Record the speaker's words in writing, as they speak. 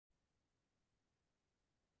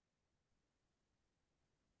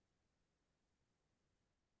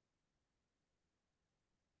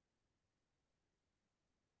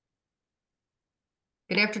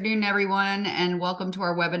Good afternoon, everyone, and welcome to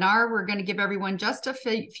our webinar. We're going to give everyone just a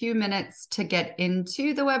few minutes to get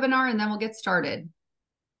into the webinar, and then we'll get started.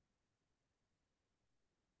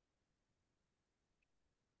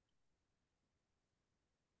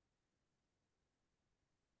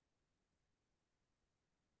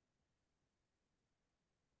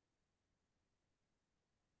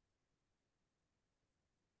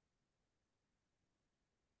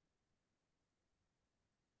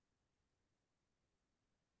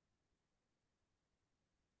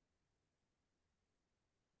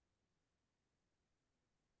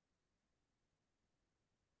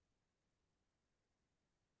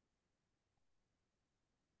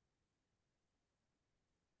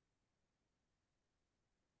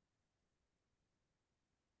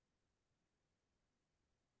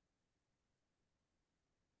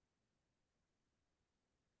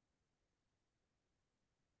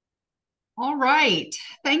 All right.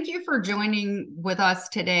 Thank you for joining with us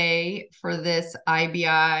today for this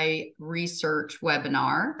IBI research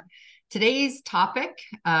webinar. Today's topic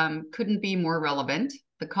couldn't be more relevant: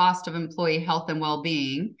 the cost of employee health and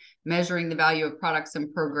well-being, measuring the value of products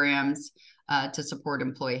and programs to support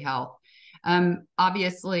employee health.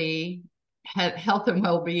 Obviously, health and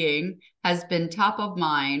well-being has been top of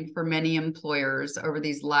mind for many employers over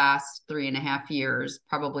these last 3.5 years,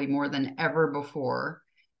 probably more than ever before.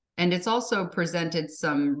 And it's also presented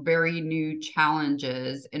some very new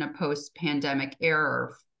challenges in a post-pandemic era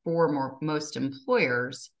for most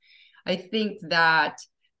employers. I think that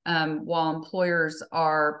while employers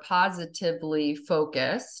are positively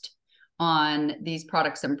focused on these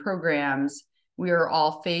products and programs, we are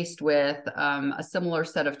all faced with a similar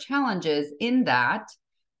set of challenges in that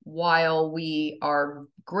while we are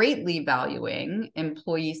greatly valuing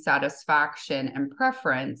employee satisfaction and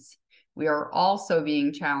preference, we are also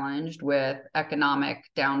being challenged with economic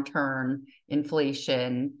downturn,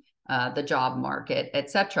 inflation, the job market,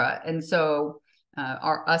 et cetera. And so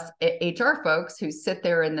us HR folks who sit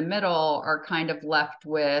there in the middle are kind of left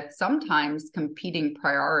with sometimes competing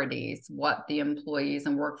priorities: what the employees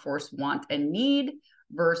and workforce want and need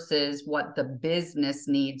versus what the business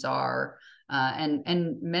needs are.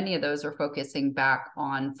 And many of those are focusing back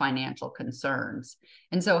on financial concerns.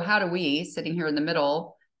 And so how do we, sitting here in the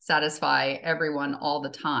middle, satisfy everyone all the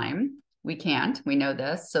time? We can't. We know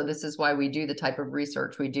this. So this is why we do the type of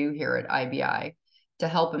research we do here at IBI, to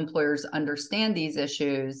help employers understand these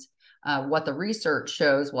issues, what the research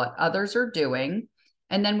shows, what others are doing.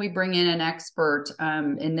 And then we bring in an expert.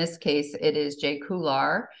 In this case, it is Jae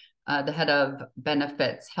Kullar, the head of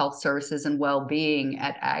benefits, health services, and well-being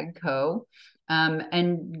at AGCO.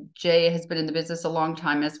 And Jay has been in the business a long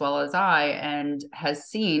time, as well as I, and has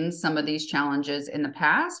seen some of these challenges in the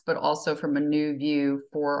past, but also from a new view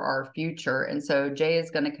for our future. And so Jay is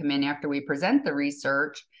going to come in after we present the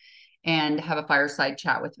research and have a fireside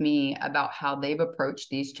chat with me about how they've approached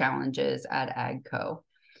these challenges at AGCO.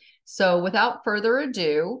 So without further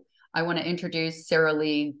ado, I want to introduce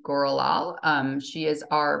Sera-Leigh Ghouralal. She is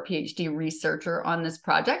our PhD researcher on this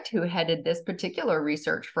project, who headed this particular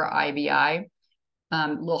research for IBI.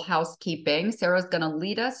 Little housekeeping. Sarah's going to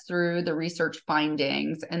lead us through the research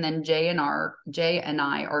findings, and then Jay and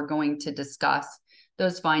I are going to discuss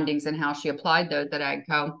those findings and how she applied those at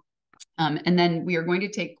AGCO. And then we are going to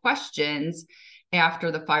take questions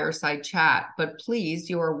after the fireside chat. But please,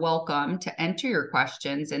 you are welcome to enter your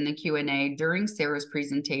questions in the Q&A during Sarah's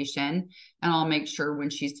presentation, and I'll make sure when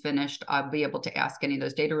she's finished, I'll be able to ask any of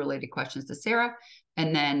those data-related questions to Sarah.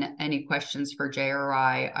 And then any questions for Jay or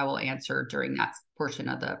I will answer during that portion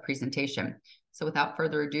of the presentation. So without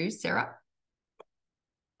further ado, Sarah.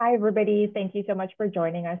 Hi, everybody. Thank you so much for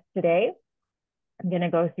joining us today. I'm going to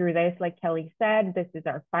go through this. Like Kelly said, this is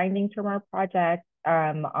our findings from our project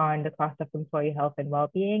on the cost of employee health and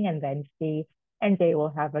well-being, and then she and Jay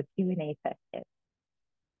will have a Q&A session.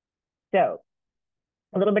 So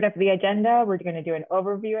a little bit of the agenda. We're going to do an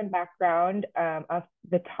overview and background of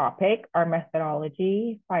the topic, our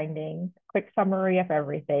methodology, findings, quick summary of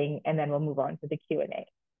everything, and then we'll move on to the Q&A.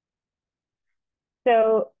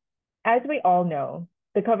 So as we all know,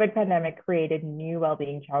 the COVID pandemic created new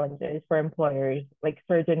well-being challenges for employers, like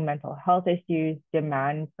surging mental health issues,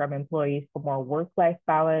 demand from employees for more work-life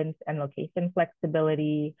balance and location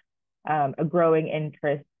flexibility, a growing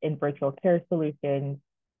interest in virtual care solutions,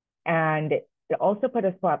 and it also put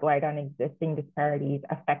a spotlight on existing disparities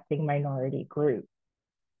affecting minority groups.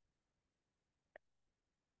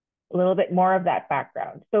 A little bit more of that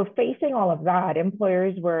background. So facing all of that,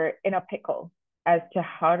 employers were in a pickle as to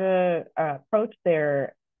how to approach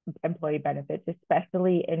their employee benefits,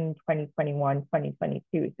 especially in 2021,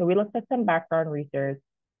 2022. So we looked at some background research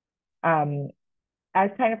as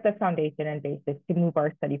kind of the foundation and basis to move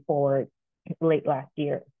our study forward late last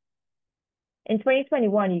year. In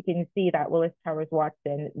 2021, you can see that Willis Towers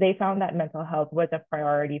Watson, they found that mental health was a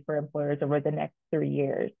priority for employers over the next 3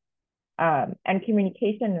 years. And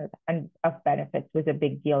communication of benefits was a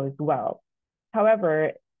big deal as well.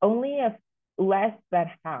 However, only less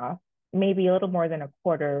than half, maybe a little more than a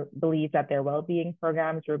quarter, believe that their well-being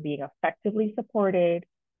programs were being effectively supporting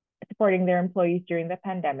their employees during the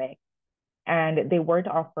pandemic, and they weren't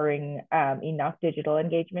offering enough digital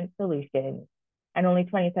engagement solutions. And only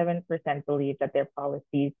 27% believe that their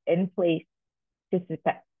policies in place to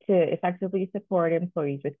effectively support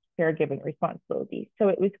employees with caregiving responsibilities. So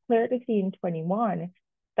it was clear to see in 21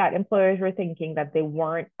 that employers were thinking that they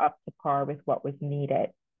weren't up to par with what was needed.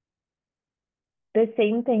 The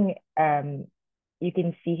same thing you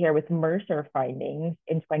can see here with Mercer findings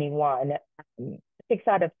in 21. 6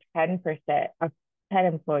 out of 10% of 10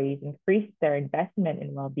 employees increased their investment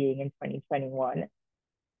in well-being in 2021,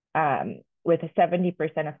 with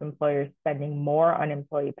 70% of employers spending more on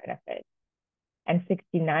employee benefits. And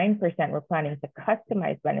 69% were planning to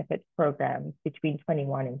customize benefits programs between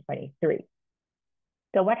 21 and 23.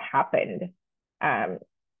 So what happened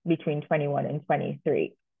between 21 and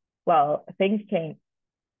 23? Well, things changed.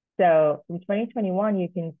 So from 2021, you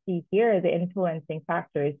can see here the influencing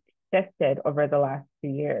factors shifted over the last 2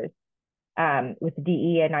 years, with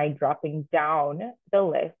DE&I dropping down the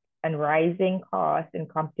list and rising costs and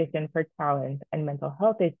competition for talent and mental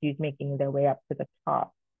health issues making their way up to the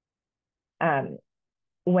top.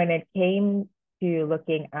 When it came to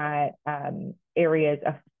looking at areas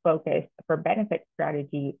of focus for benefit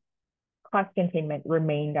strategy, cost containment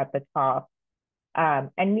remained at the top,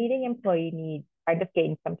 and meeting employee needs kind of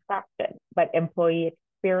gained some traction, but employee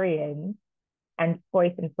experience and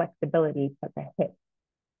choice and flexibility took a hit.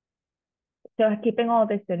 So keeping all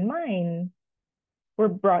this in mind, we're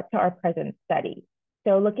brought to our present study.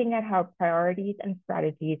 So looking at how priorities and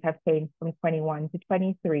strategies have changed from 21 to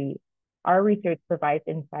 23, our research provides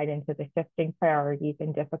insight into the shifting priorities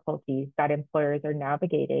and difficulties that employers are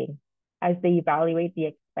navigating as they evaluate the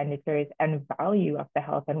expenditures and value of the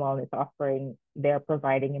health and wellness offering they're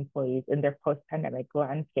providing employees in their post-pandemic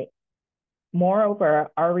landscape. Moreover,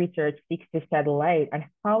 our research seeks to shed light on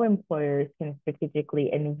how employers can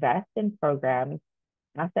strategically invest in programs,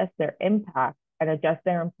 assess their impact, and adjust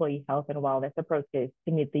their employee health and wellness approaches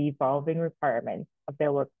to meet the evolving requirements of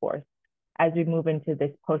their workforce as we move into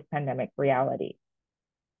this post-pandemic reality.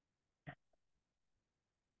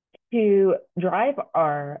 To drive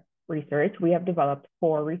our research, we have developed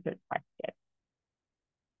 4 research questions.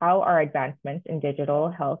 How are advancements in digital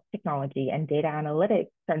health technology and data analytics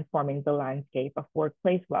transforming the landscape of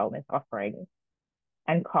workplace wellness offerings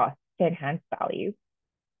and costs to enhance value?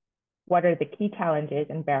 What are the key challenges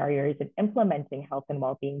and barriers in implementing health and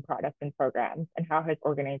well-being products and programs, and how has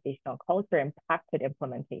organizational culture impacted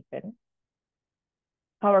implementation?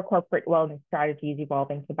 How are corporate wellness strategies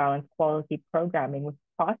evolving to balance quality programming with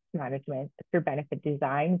cost management through benefit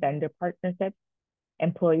design, vendor partnerships,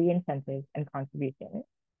 employee incentives, and contributions?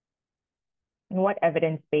 And what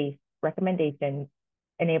evidence-based recommendations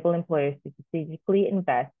enable employers to strategically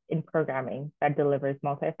invest in programming that delivers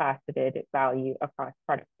multifaceted value across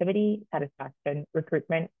productivity, satisfaction,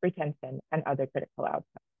 recruitment, retention, and other critical outcomes?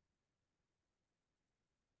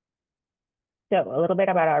 So a little bit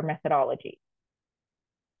about our methodology.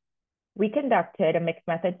 We conducted a mixed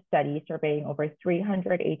method study surveying over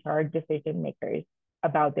 300 HR decision makers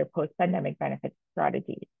about their post-pandemic benefit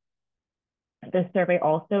strategies. The survey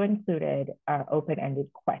also included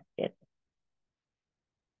open-ended questions.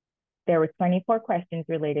 There were 24 questions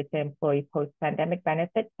related to employee post-pandemic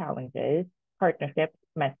benefit challenges, partnerships,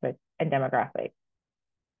 metrics, and demographics.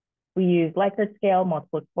 We used Likert scale,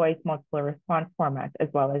 multiple choice, multiple response formats, as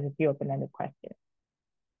well as a few open-ended questions.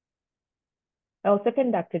 I also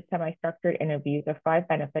conducted semi-structured interviews of 5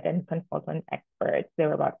 benefit and consultant experts. They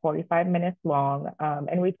were about 45 minutes long,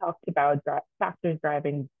 and we talked about factors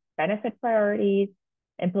driving benefit priorities,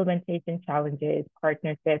 implementation challenges,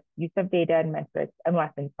 partnerships, use of data and metrics, and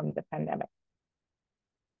lessons from the pandemic.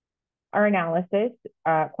 Our analysis,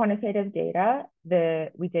 quantitative data,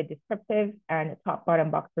 we did descriptive and top-bottom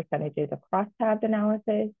box percentages of crosstabs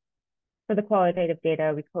analysis. For the qualitative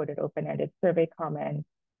data, we coded open-ended survey comments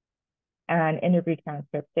and interview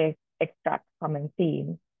transcripts to extract common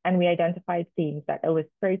themes. And we identified themes that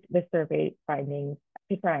illustrate the survey findings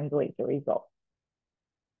to triangulate the results.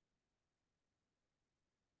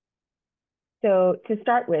 So to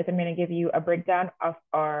start with, I'm going to give you a breakdown of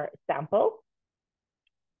our sample.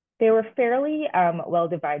 They were fairly well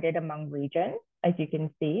divided among regions, as you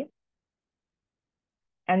can see.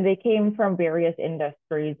 And they came from various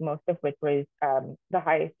industries, most of which was the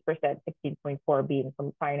highest percent, 16.4 being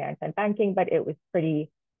from finance and banking, but it was pretty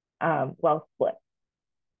well split.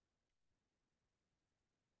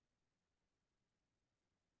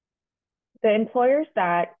 The employers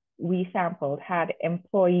that we sampled had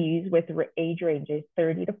employees with age ranges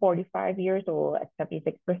 30 to 45 years old at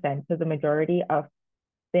 76%. So the majority of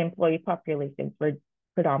the employee populations were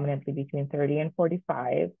predominantly between 30 and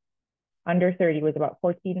 45. Under 30 was about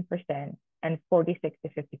 14%, and 46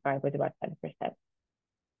 to 55 was about 10%.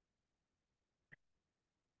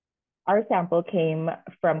 Our sample came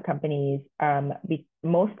from companies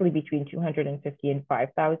mostly between 250 and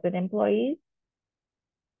 5,000 employees.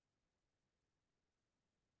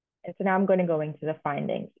 And so now I'm going to go into the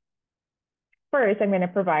findings. First, I'm going to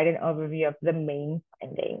provide an overview of the main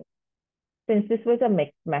findings. Since this was a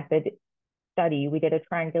mixed method study, we did a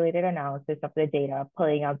triangulated analysis of the data,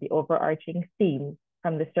 pulling out the overarching themes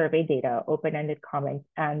from the survey data, open-ended comments,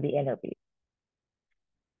 and the interview.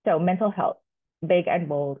 So mental health, big and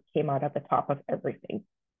bold, came out at the top of everything.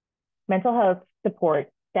 Mental health support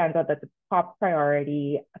stands out as the top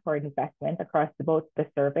priority for investment across both the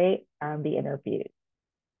survey and the interviews.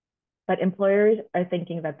 But employers are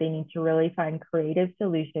thinking that they need to really find creative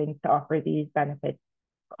solutions to offer these benefits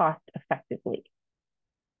cost effectively.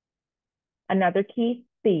 Another key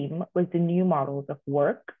theme was the new models of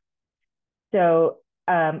work. So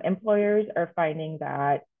employers are finding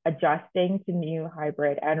that adjusting to new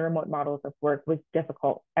hybrid and remote models of work was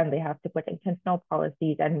difficult, and they have to put intentional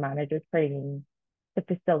policies and manager training to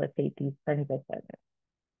facilitate these transitions.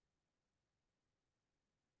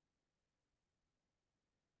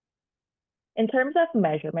 In terms of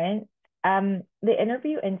measurement, the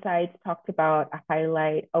interview insights talked about a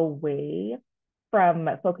highlight away from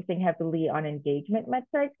focusing heavily on engagement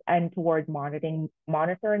metrics and toward monitoring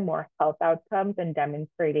more health outcomes and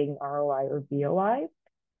demonstrating ROI or VOI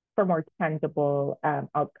for more tangible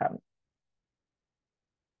outcomes.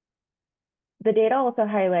 The data also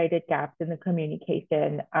highlighted gaps in the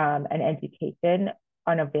communication and education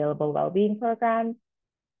on available well-being programs.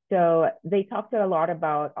 So they talked a lot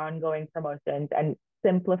about ongoing promotions and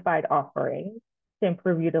simplified offerings to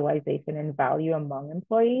improve utilization and value among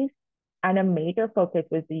employees. And a major focus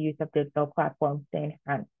was the use of digital platforms to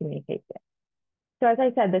enhance communication. So as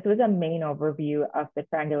I said, this was a main overview of the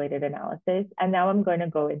triangulated analysis. And now I'm going to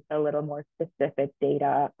go into a little more specific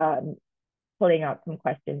data, pulling out some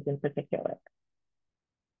questions in particular.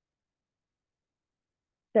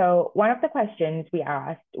 So one of the questions we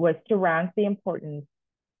asked was to rank the importance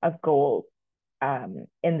of goals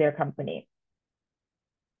in their company.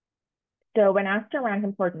 So when asked to rank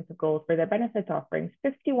importance of goals for their benefits offerings,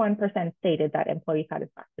 51% stated that employee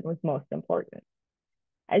satisfaction was most important.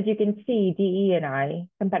 As you can see, DE&I,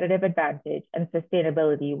 competitive advantage, and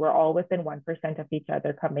sustainability were all within 1% of each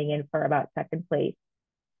other, coming in for about second place,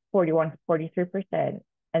 41 to 43%.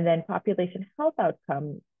 And then population health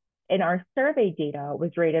outcomes in our survey data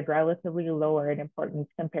was rated relatively lower in importance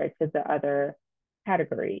compared to the other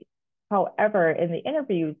categories. However, in the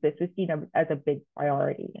interviews, this was seen as a big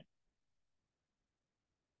priority.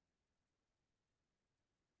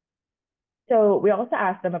 So we also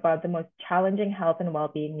asked them about the most challenging health and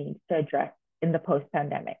well-being needs to address in the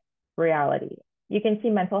post-pandemic reality. You can see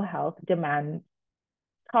mental health demands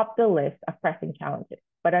top the list of pressing challenges,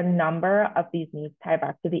 but a number of these needs tie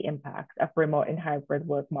back to the impacts of remote and hybrid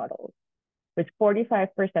work models, which 45%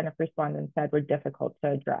 of respondents said were difficult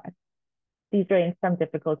to address. These range from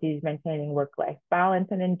difficulties maintaining work-life balance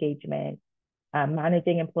and engagement,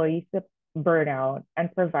 managing employee burnout, and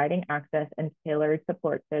providing access and tailored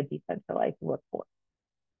support to a decentralized workforce.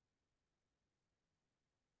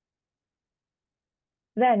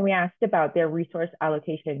 Then we asked about their resource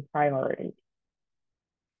allocation priorities.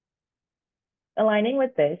 Aligning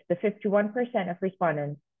with this, the 51% of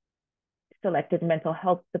respondents selected mental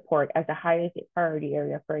health support as the highest priority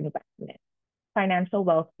area for investment. Financial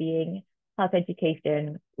well-being, health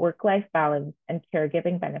education, work-life balance, and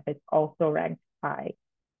caregiving benefits also ranked high.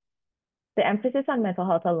 The emphasis on mental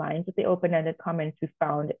health aligns with the open-ended comments we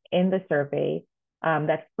found in the survey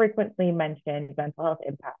that frequently mentioned mental health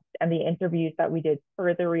impacts, and the interviews that we did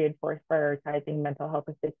further reinforce prioritizing mental health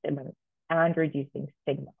assistance and reducing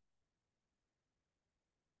stigma.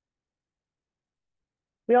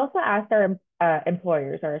 We also asked our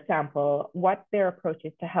employers, or a sample, what their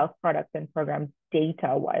approaches to health products and programs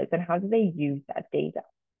data was and how do they use that data.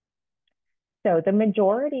 So the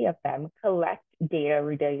majority of them collect data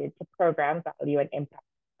related to program value and impact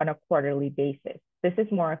on a quarterly basis. This is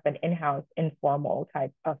more of an in-house, informal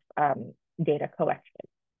type of data collection.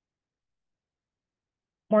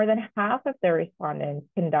 More than half of the respondents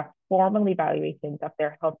conduct formal evaluations of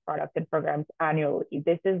their health products and programs annually.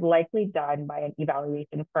 This is likely done by an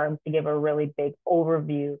evaluation firm to give a really big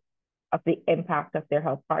overview of the impact of their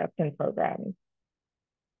health products and programs.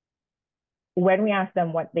 When we asked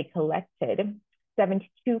them what they collected, 72%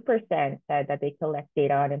 said that they collect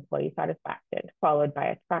data on employee satisfaction, followed by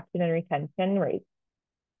attraction and retention rates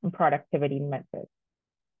and productivity metrics.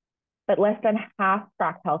 But less than half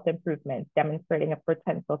track health improvements, demonstrating a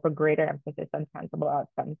potential for greater emphasis on tangible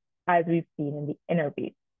outcomes, as we've seen in the interview.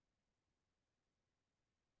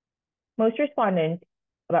 Most respondents,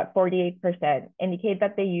 about 48%, indicate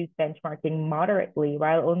that they use benchmarking moderately,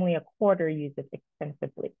 while only a quarter use it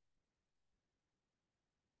extensively.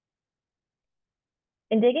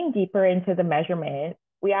 In digging deeper into the measurement,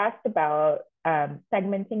 we asked about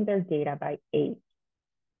segmenting their data by age.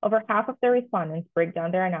 Over half of the respondents break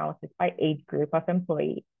down their analysis by age group of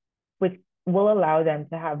employees, which will allow them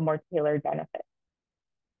to have more tailored benefits.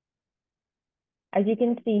 As you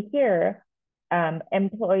can see here,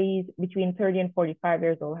 employees between 30 and 45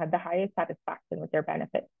 years old had the highest satisfaction with their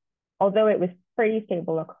benefits, although it was pretty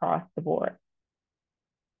stable across the board.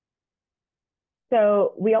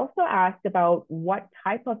 So we also asked about what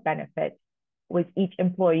type of benefit was each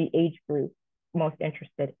employee age group most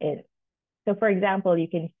interested in. So for example, you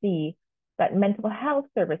can see that mental health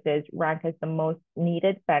services rank as the most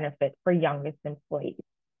needed benefit for youngest employees,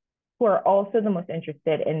 who are also the most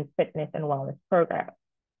interested in fitness and wellness programs.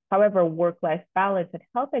 However, work-life balance and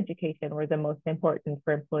health education were the most important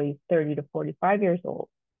for employees 30 to 45 years old.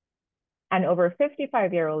 And over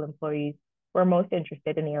 55-year-old employees were most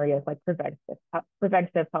interested in areas like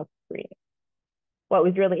preventive health screening. What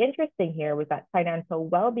was really interesting here was that financial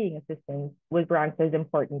well-being assistance was ranked as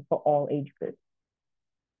important for all age groups.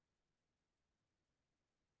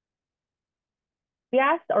 We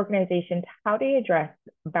asked organizations how they address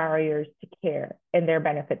barriers to care in their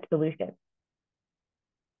benefit solutions.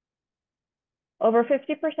 Over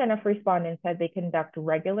 50% of respondents said they conduct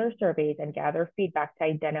regular surveys and gather feedback to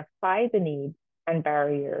identify the needs and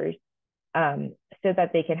barriers so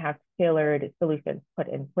that they can have tailored solutions put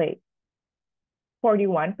in place.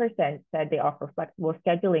 41% said they offer flexible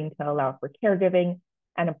scheduling to allow for caregiving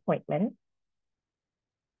and appointments.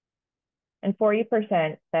 And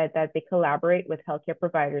 40% said that they collaborate with healthcare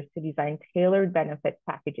providers to design tailored benefit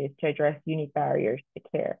packages to address unique barriers to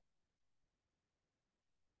care.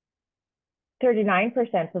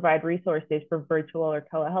 39% provide resources for virtual or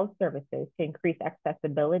telehealth services to increase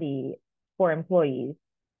accessibility for employees.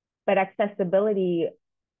 But accessibility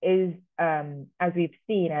is, as we've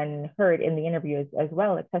seen and heard in the interviews as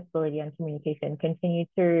well, accessibility and communication continue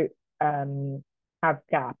to have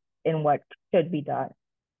gaps in what should be done.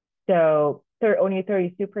 So only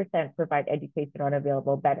 32% provide education on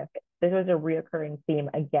available benefits. This was a reoccurring theme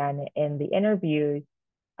again in the interviews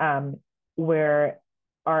where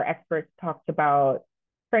our experts talked about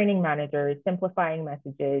training managers, simplifying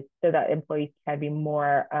messages so that employees can be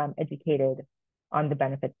more educated on the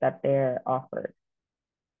benefits that they're offered.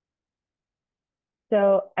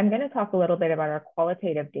 So I'm going to talk a little bit about our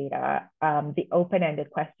qualitative data, the open-ended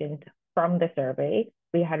questions from the survey.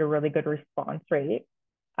 We had a really good response rate.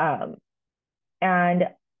 And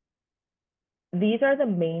these are the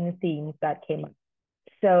main themes that came up.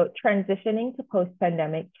 So transitioning to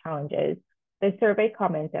post-pandemic challenges, the survey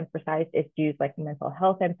comments emphasized issues like mental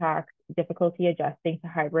health impacts, difficulty adjusting to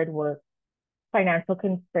hybrid work, financial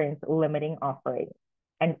constraints limiting offerings,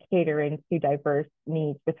 and catering to diverse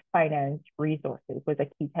needs with finance resources was a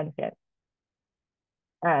key tension.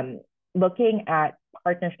 Looking at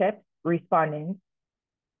partnerships, respondents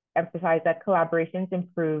emphasized that collaborations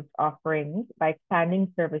improved offerings by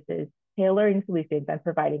expanding services, tailoring solutions, and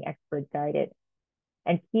providing expert guidance.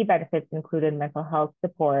 And key benefits included mental health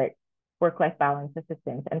support, work-life balance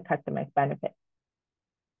assistance, and customized benefits.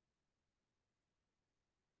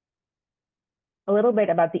 A little bit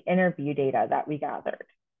about the interview data that we gathered.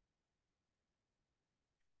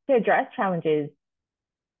 To address challenges,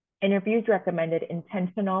 interviews recommended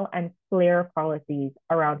intentional and clear policies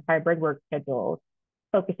around hybrid work schedules,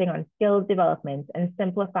 focusing on skills development and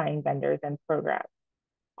simplifying vendors and programs.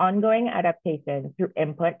 Ongoing adaptation through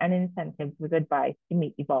input and incentives was advised to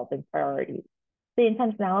meet evolving priorities. The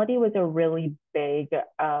intentionality was a really big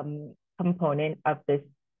component of this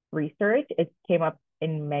research. It came up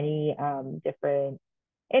in many different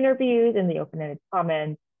interviews, in the open-ended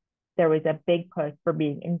comments. There was a big push for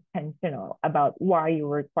being intentional about why you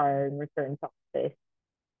were requiring return to office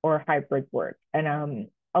or hybrid work. And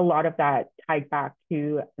a lot of that tied back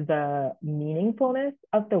to the meaningfulness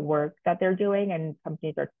of the work that they're doing, and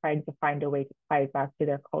companies are trying to find a way to tie it back to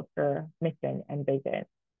their culture, mission, and vision.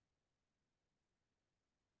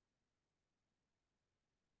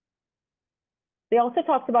 They also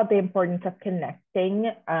talked about the importance of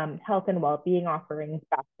connecting health and well-being offerings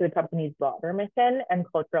back to the company's broader mission and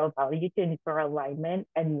cultural value to ensure alignment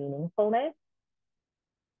and meaningfulness.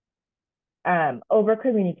 Over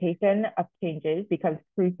communication of changes becomes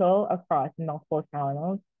crucial across multiple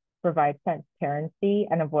channels, provide transparency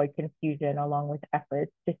and avoid confusion, along with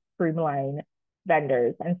efforts to streamline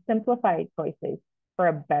vendors and simplify choices for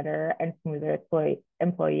a better and smoother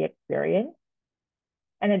employee experience.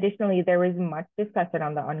 And additionally, there was much discussion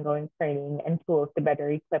on the ongoing training and tools to better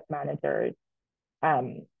equip managers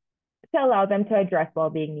to allow them to address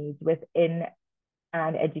well-being needs within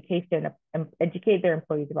and educate their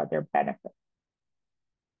employees about their benefits.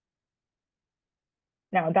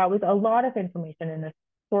 Now, that was a lot of information in a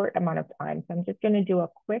short amount of time, so I'm just going to do a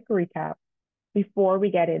quick recap before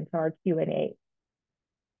we get into our Q&A.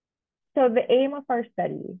 So the aim of our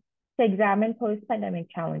study is to examine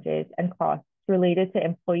post-pandemic challenges and costs related to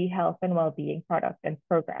employee health and well-being products and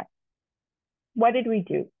programs. What did we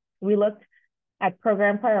do? We looked at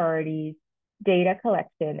program priorities, data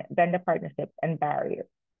collection, vendor partnerships, and barriers.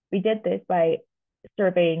 We did this by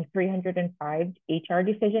surveying 305 HR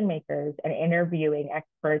decision makers and interviewing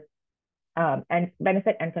experts and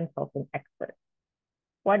benefit and consulting experts.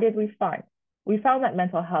 What did we find? We found that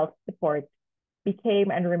mental health support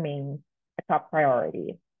became and remains a top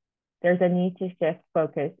priority. There's a need to shift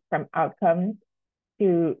focus from outcomes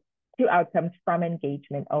to outcomes from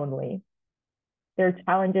engagement only. There are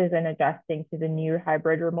challenges in adjusting to the new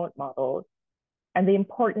hybrid remote models and the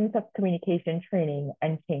importance of communication training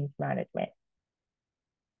and change management.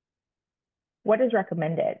 What is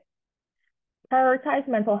recommended? Prioritize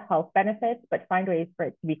mental health benefits, but find ways for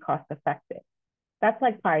it to be cost effective. That's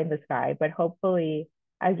like pie in the sky, but hopefully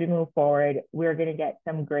as we move forward, we're going to get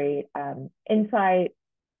some great insight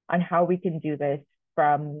on how we can do this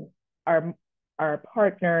from our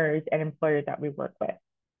partners and employers that we work with.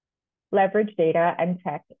 Leverage data and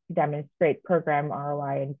tech to demonstrate program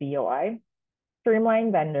ROI and BOI.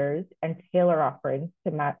 Streamline vendors and tailor offerings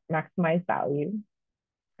to maximize value.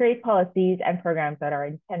 Create policies and programs that are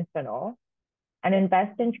intentional, and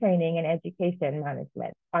invest in training and education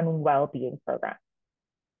management on well-being programs.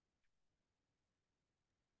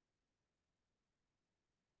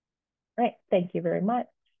 All right, thank you very much.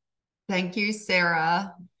 Thank you,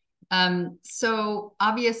 Sarah. So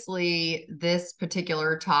obviously this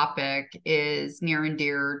particular topic is near and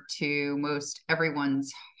dear to most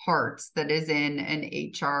everyone's hearts that is in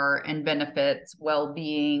an HR and benefits,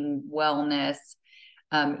 well-being, wellness,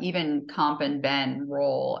 even comp and ben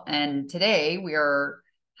role. And today we are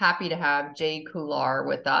happy to have Jae Kullar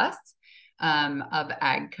with us of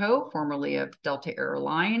AGCO, formerly of Delta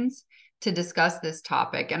Airlines, to discuss this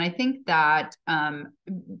topic. And I think that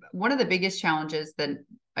one of the biggest challenges that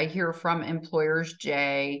I hear from employers,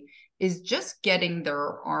 Jae, is just getting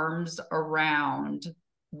their arms around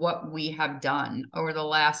what we have done over the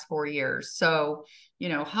last 4 years. So,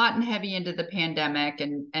 hot and heavy into the pandemic,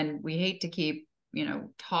 and we hate to keep,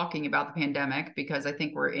 talking about the pandemic because I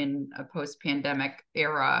think we're in a post-pandemic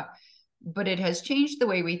era, but it has changed the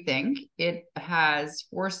way we think. It has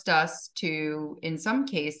forced us to, in some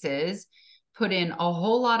cases, put in a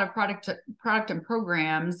whole lot of product and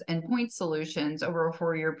programs and point solutions over a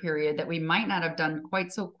 4-year period that we might not have done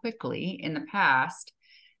quite so quickly in the past.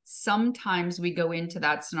 Sometimes we go into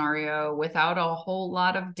that scenario without a whole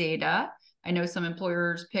lot of data. I know some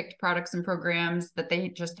employers picked products and programs that they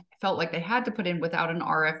just felt like they had to put in without an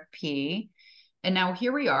RFP. And now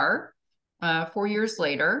here we are, 4 years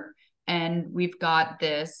later, and we've got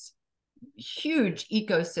this huge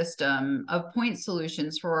ecosystem of point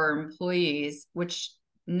solutions for our employees, which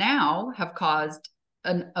now have caused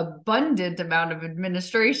an abundant amount of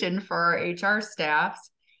administration for our HR staffs,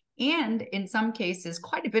 and in some cases,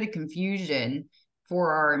 quite a bit of confusion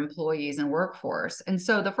for our employees and workforce. And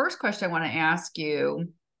so the first question I want to ask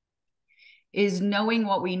you is, knowing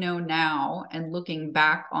what we know now and looking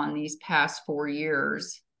back on these past 4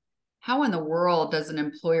 years, how in the world does an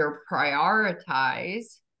employer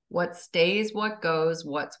prioritize what stays, what goes,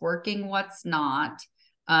 what's working, what's not,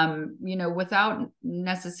 without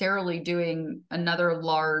necessarily doing another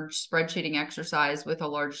large spreadsheeting exercise with a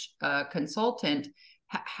large consultant?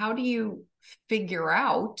 How do you figure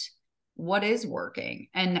out what is working?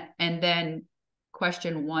 And then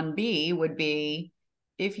question 1B would be,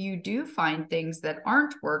 if you do find things that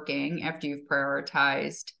aren't working after you've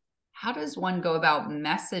prioritized, how does one go about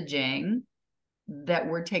messaging that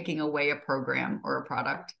we're taking away a program or a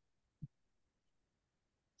product?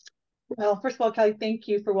 Well, first of all, Kelly, thank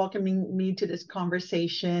you for welcoming me to this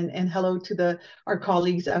conversation, and hello to our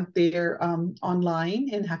colleagues out there online,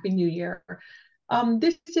 and Happy New Year.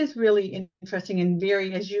 This is really interesting and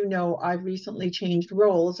very, as you know, I've recently changed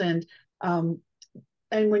roles, and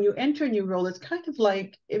when you enter a new role, it's kind of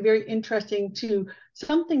like very interesting to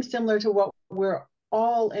something similar to what we're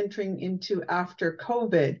all entering into after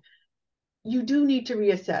COVID. You do need to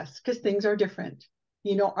reassess because things are different.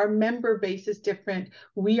 You know, our member base is different.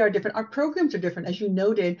 We are different. Our programs are different. As you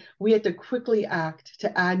noted, we had to quickly act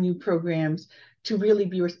to add new programs to really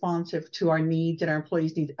be responsive to our needs and our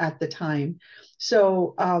employees' needs at the time.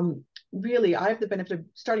 So really, I have the benefit of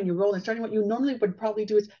starting your role and starting what you normally would probably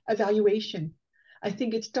do is evaluation. I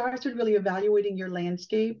think it starts with really evaluating your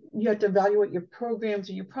landscape. You have to evaluate your programs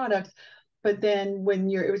and your products. But then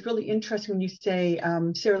it was really interesting when you say,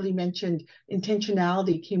 Sera-Leigh mentioned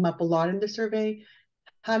intentionality came up a lot in the survey,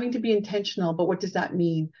 having to be intentional, but what does that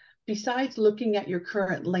mean? Besides looking at your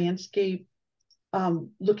current landscape,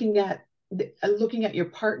 looking at your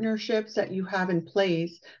partnerships that you have in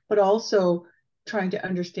place, but also trying to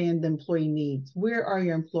understand the employee needs. Where are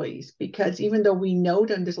your employees? Because even though we know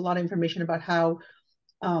that there's a lot of information about how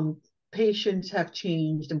patients have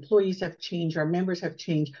changed, employees have changed, our members have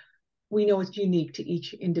changed, we know it's unique to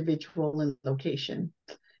each individual and location.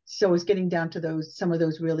 So it's getting down to some of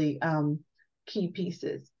those really key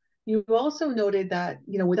pieces. You also noted that,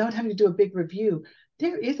 you know, without having to do a big review,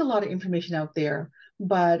 there is a lot of information out there.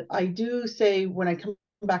 But I do say when I come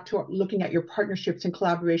back to looking at your partnerships and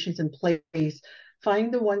collaborations in place,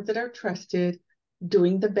 find the ones that are trusted,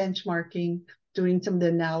 doing the benchmarking, doing some of the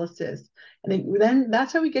analysis. And then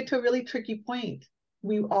that's how we get to a really tricky point.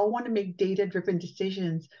 We all want to make data-driven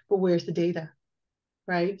decisions, but where's the data,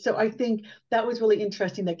 right? So I think that was really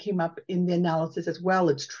interesting that came up in the analysis as well.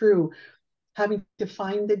 It's true, having to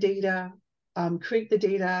find the data, create the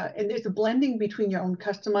data, and there's a blending between your own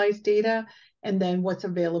customized data and then what's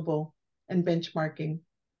available and benchmarking.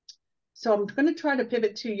 So I'm going to try to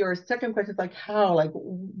pivot to your second question, like how, like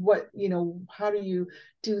what, you know, how do you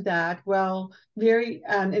do that? Well,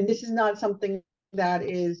 and this is not something that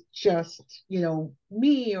is just, you know,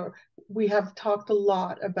 me, or we have talked a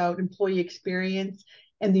lot about employee experience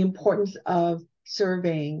and the importance of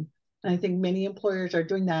surveying. And I think many employers are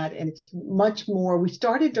doing that, and it's much more. We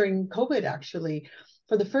started during COVID, actually.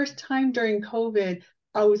 For the first time during COVID,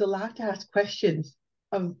 I was allowed to ask questions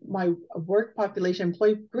of my work population,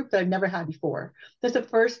 employee group that I've never had before. That's the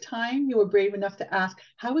first time you were brave enough to ask,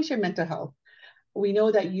 how is your mental health? We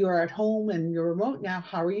know that you are at home and you're remote now.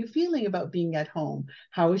 How are you feeling about being at home?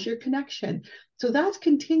 How is your connection? So that's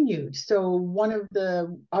continued. So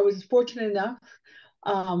I was fortunate enough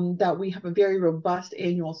that we have a very robust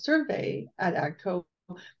annual survey at AGCO,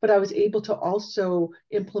 but I was able to also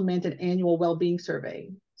implement an annual well-being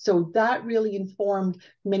survey. So that really informed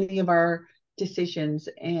many of our decisions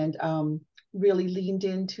and really leaned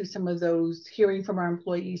into some of those, hearing from our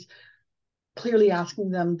employees, clearly asking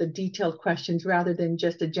them the detailed questions rather than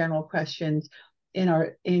just the general questions in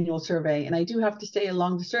our annual survey. And I do have to say,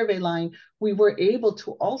 along the survey line, we were able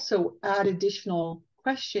to also add additional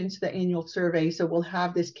questions to the annual survey. So we'll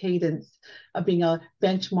have this cadence of being a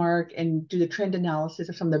benchmark and do the trend analysis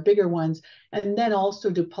of some of the bigger ones, and then also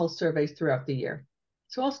do pulse surveys throughout the year.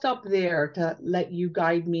 So I'll stop there to let you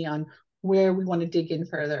guide me on where we want to dig in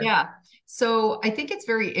further. Yeah. So I think it's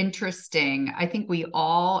very interesting. I think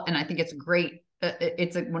and I think it's great.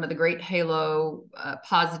 It's one of the great halo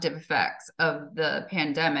positive effects of the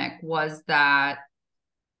pandemic was that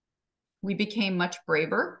we became much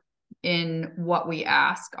braver in what we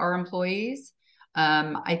ask our employees.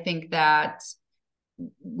 I think that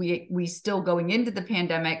we still, going into the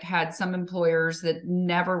pandemic, had some employers that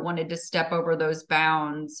never wanted to step over those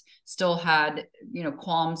bounds, still had, you know,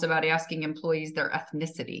 qualms about asking employees their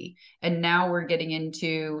ethnicity. And now we're getting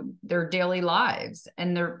into their daily lives,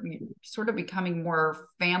 and they're sort of becoming more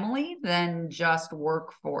family than just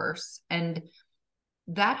workforce. And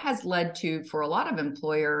that has led to, for a lot of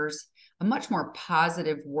employers, a much more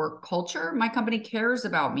positive work culture. My company cares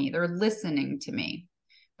about me. They're listening to me.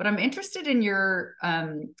 But I'm interested in your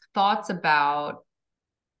thoughts about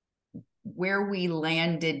where we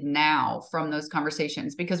landed now from those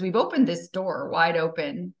conversations, because we've opened this door wide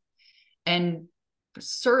open, and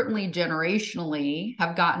certainly generationally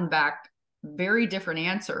have gotten back very different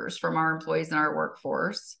answers from our employees in our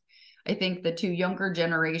workforce. I think the two younger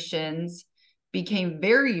generations became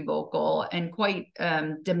very vocal and quite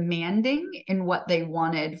demanding in what they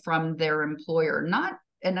wanted from their employer.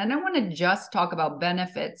 And I don't want to just talk about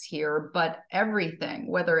benefits here, but everything,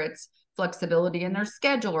 whether it's flexibility in their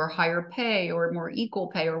schedule or higher pay or more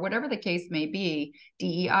equal pay or whatever the case may be,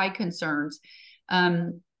 DEI concerns.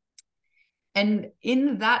 And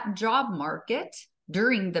in that job market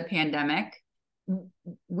during the pandemic,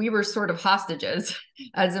 we were sort of hostages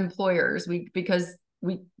as employers, because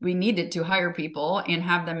we needed to hire people and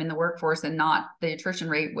have them in the workforce, and not, the attrition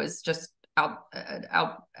rate was just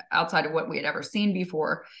outside of what we had ever seen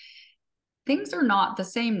before. Things are not the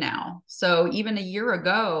same now. So even a year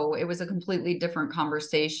ago, it was a completely different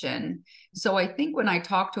conversation. So I think when I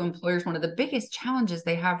talk to employers, one of the biggest challenges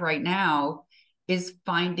they have right now is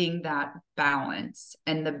finding that balance,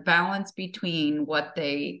 and the balance between what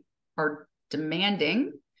they are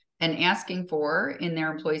demanding and asking for in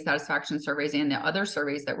their employee satisfaction surveys and the other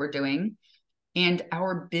surveys that we're doing, and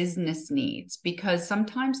our business needs, because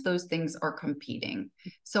sometimes those things are competing.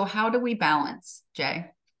 So how do we balance, Jae?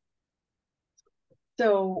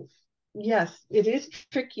 So yes, it is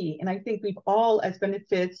tricky. And I think we've all, as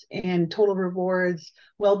benefits and total rewards,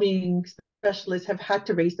 well-being specialists, have had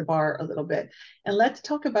to raise the bar a little bit. And let's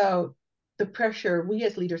talk about the pressure we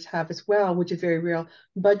as leaders have as well, which is very real: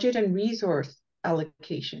 budget and resource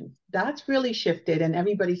allocation. That's really shifted, and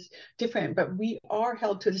everybody's different, but we are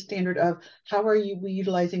held to the standard of how are we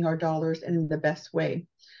utilizing our dollars in the best way.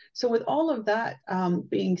 So with all of that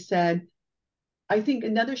being said, I think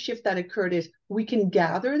another shift that occurred is we can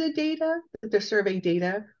gather the data, the survey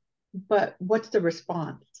data, but what's the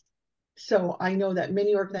response? So I know that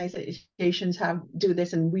many organizations do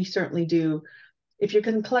this, and we certainly do. If you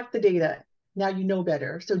can collect the data, now you know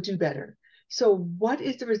better, so do better. So what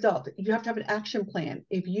is the result? You have to have an action plan.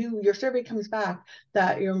 If your survey comes back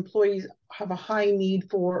that your employees have a high need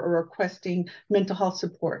for or requesting mental health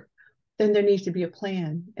support, then there needs to be a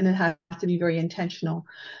plan, and it has to be very intentional.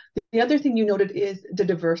 The other thing you noted is the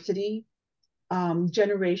diversity,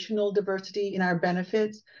 generational diversity in our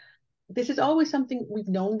benefits. This is always something we've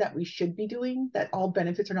known that we should be doing, that all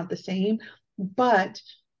benefits are not the same, but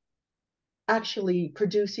actually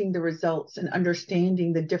producing the results and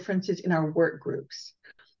understanding the differences in our work groups.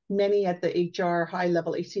 Many at the HR high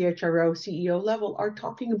level, CHRO, CEO level, are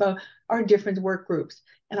talking about our different work groups.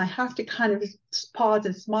 And I have to kind of pause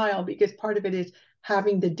and smile, because part of it is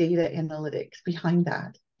having the data analytics behind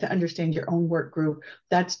that to understand your own work group.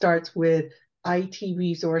 That starts with IT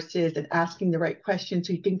resources and asking the right questions,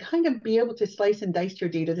 so you can kind of be able to slice and dice your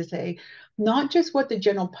data to say not just what the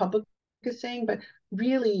general public is saying, but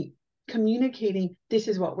really communicating, this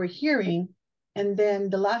is what we're hearing. And then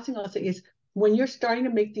the last thing I'll say is, when you're starting to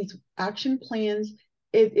make these action plans,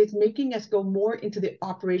 it's making us go more into the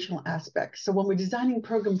operational aspects. So when we're designing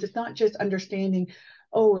programs, it's not just understanding,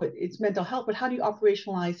 oh, it's mental health, but how do you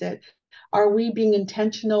operationalize it? Are we being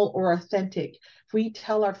intentional or authentic? If we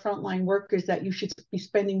tell our frontline workers that you should be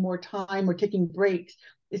spending more time or taking breaks,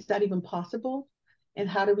 is that even possible? And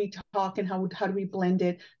how do we talk, and how do we blend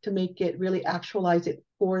it to make it really actualize it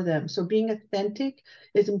for them? So being authentic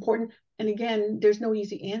is important. And again, there's no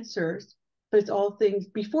easy answers, but it's all things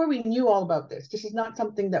before we knew all about this. This is not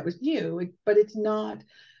something that was new, but it's not,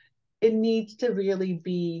 it needs to really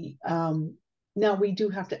be, now we do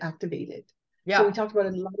have to activate it. Yeah. So we talked about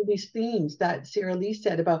a lot of these themes that Sera-Leigh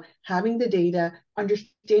said about having the data,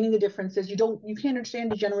 understanding the differences. You can't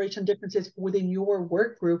understand the generation differences within your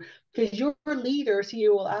work group, because your leader,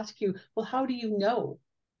 CEO, will ask you, well, how do you know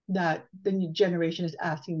that the new generation is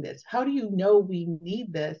asking this? How do you know we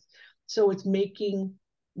need this? So it's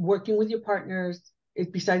working with your partners,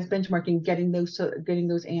 besides benchmarking, getting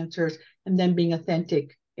those answers, and then being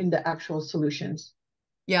authentic in the actual solutions.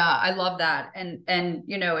 Yeah, I love that. And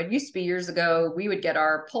it used to be years ago, we would get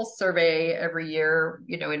our pulse survey every year,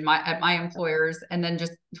 at my employers, and then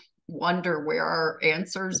just wonder where our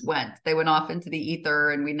answers went. They went off into the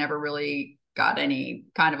ether, and we never really got any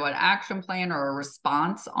kind of an action plan or a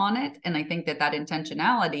response on it. And I think that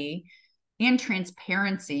intentionality and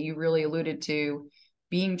transparency, you really alluded to,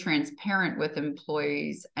 being transparent with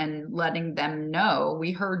employees and letting them know,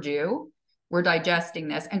 we heard you, we're digesting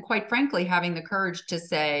this. And quite frankly, having the courage to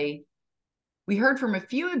say, we heard from a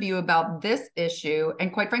few of you about this issue,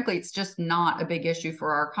 and quite frankly, it's just not a big issue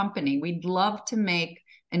for our company. We'd love to make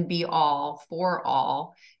and be all for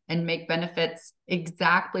all and make benefits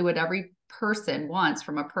exactly what every person wants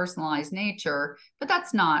from a personalized nature, but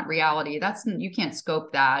that's not reality. You can't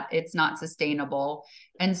scope that. It's not sustainable.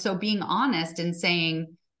 And so being honest and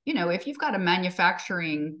saying, if you've got a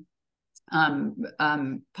manufacturing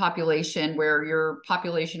population where your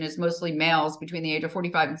population is mostly males between the age of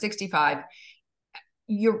 45 and 65,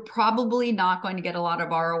 you're probably not going to get a lot of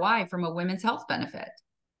ROI from a women's health benefit.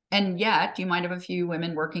 And yet you might have a few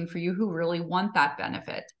women working for you who really want that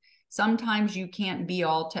benefit. Sometimes you can't be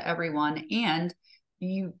all to everyone, and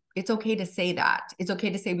it's okay to say that. It's okay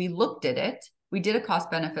to say, we looked at it. We did a cost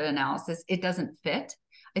benefit analysis. It doesn't fit.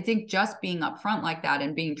 I think just being upfront like that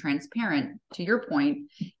and being transparent, to your point,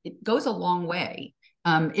 it goes a long way.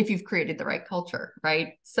 If you've created the right culture,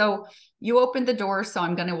 right? So you opened the door, so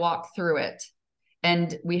I'm going to walk through it.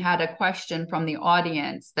 And we had a question from the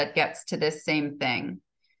audience that gets to this same thing.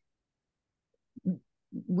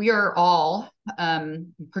 We are all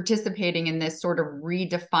participating in this sort of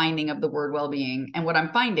redefining of the word well-being. And what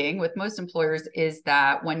I'm finding with most employers is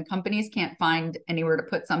that when companies can't find anywhere to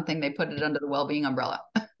put something, they put it under the well-being umbrella.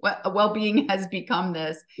 Well-being has become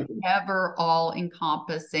this ever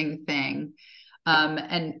all-encompassing thing.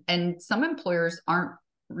 And some employers aren't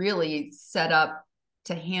really set up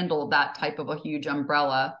to handle that type of a huge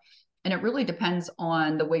umbrella. And it really depends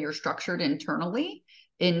on the way you're structured internally.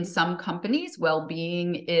 In some companies,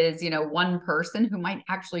 well-being is, one person who might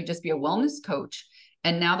actually just be a wellness coach.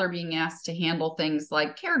 And now they're being asked to handle things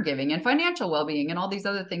like caregiving and financial well-being and all these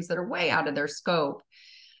other things that are way out of their scope.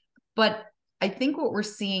 But I think what we're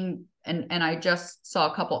seeing, and I just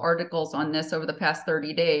saw a couple articles on this over the past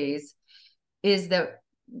 30 days, is that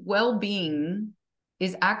well-being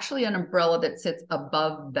is actually an umbrella that sits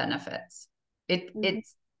above benefits.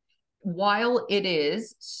 It's while it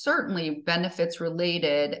is certainly benefits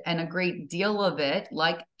related, and a great deal of it,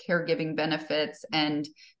 like caregiving benefits and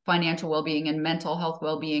financial well-being and mental health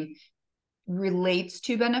well-being, relates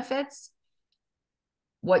to benefits,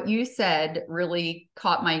 what you said really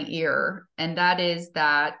caught my ear. And that is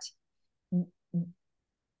that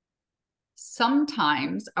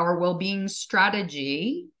sometimes our well-being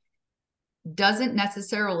strategy doesn't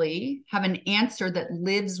necessarily have an answer that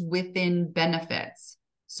lives within benefits.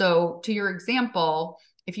 So to your example,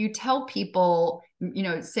 if you tell people,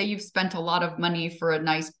 say you've spent a lot of money for a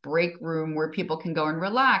nice break room where people can go and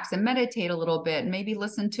relax and meditate a little bit and maybe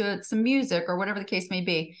listen to some music or whatever the case may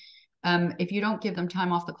be. If you don't give them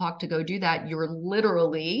time off the clock to go do that, you're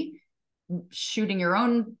literally shooting your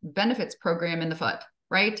own benefits program in the foot,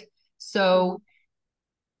 right? So,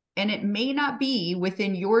 and it may not be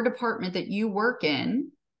within your department that you work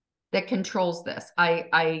in that controls this.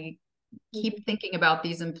 I keep thinking about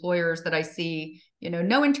these employers that I see,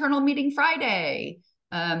 no internal meeting Friday,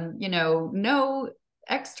 no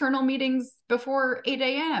external meetings before 8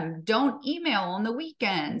 a.m. Don't email on the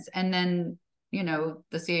weekends. And then, the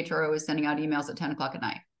CHRO is sending out emails at 10 o'clock at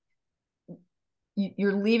night.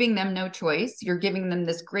 You're leaving them no choice. You're giving them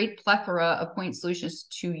this great plethora of point solutions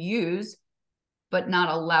to use, but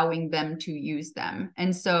not allowing them to use them.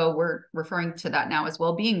 And so we're referring to that now as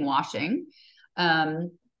well-being washing.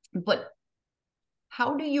 But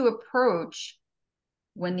how do you approach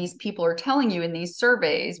when these people are telling you in these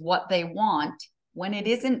surveys what they want when it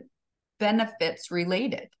isn't benefits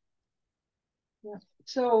related? Yeah.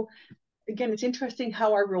 So again, it's interesting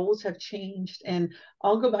how our roles have changed. And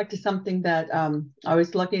I'll go back to something that I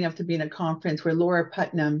was lucky enough to be in a conference where Laura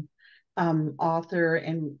Putnam, author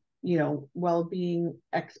and well-being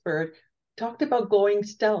expert, talked about going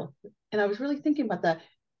stealth. And I was really thinking about that.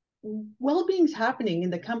 Well-being's happening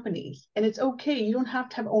in the companies, and it's okay. You don't have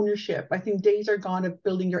to have ownership. I think days are gone of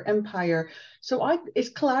building your empire. So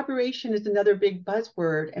collaboration is another big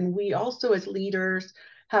buzzword. And we also, as leaders,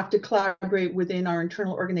 have to collaborate within our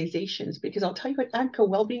internal organizations, because I'll tell you at AGCO,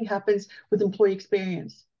 well-being happens with employee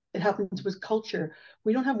experience. It happens with culture.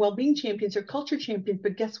 We don't have well-being champions or culture champions,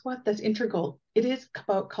 but guess what? That's integral. It is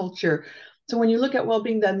about culture. So when you look at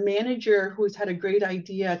well-being, the manager who's had a great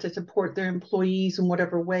idea to support their employees in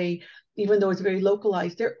whatever way, even though it's very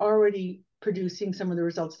localized, they're already producing some of the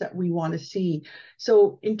results that we want to see.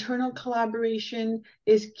 So internal collaboration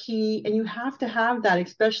is key, and you have to have that,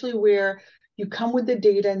 especially where you come with the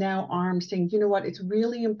data now armed, saying, you know what, it's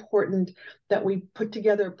really important that we put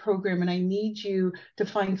together a program, and I need you to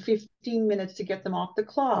find 15 minutes to get them off the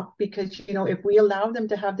clock, because, if we allow them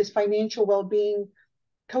to have this financial well-being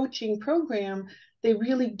coaching program, they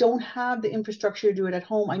really don't have the infrastructure to do it at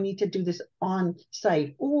home. I need to do this on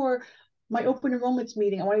site. Or my open enrollments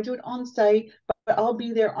meeting, I want to do it on site, but I'll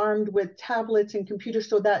be there armed with tablets and computers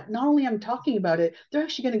so that not only I'm talking about it, they're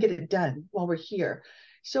actually going to get it done while we're here.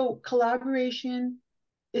 So collaboration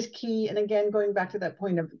is key. And again, going back to that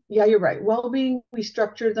point of, yeah, you're right. Well-being, we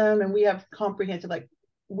structure them and we have comprehensive, like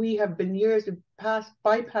we have been years to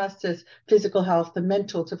bypass this physical health, the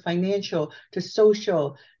mental, to financial, to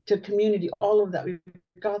social, to community, all of that. We've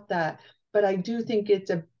got that. But I do think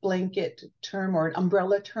it's a blanket term or an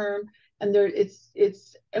umbrella term. And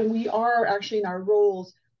and we are actually in our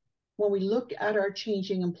roles, when we look at our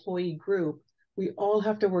changing employee group, we all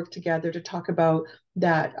have to work together to talk about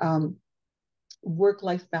that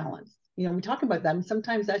work-life balance. we talk about that, and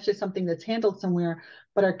sometimes that's just something that's handled somewhere,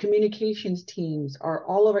 but our communications teams,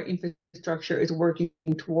 all of our infrastructure is working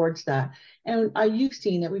towards that. And you've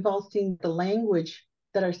seen it, we've all seen the language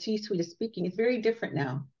that our C-suite is speaking is very different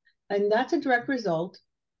now. And that's a direct result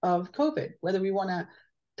of COVID, whether we want to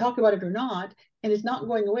talk about it or not. And it's not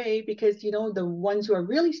going away because, the ones who are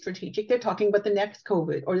really strategic, they're talking about the next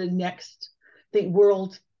COVID or the next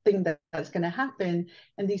world thing that's going to happen.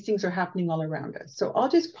 And these things are happening all around us. So I'll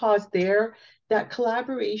just pause there. That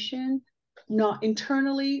collaboration, not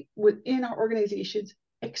internally within our organizations,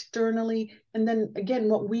 externally. And then again,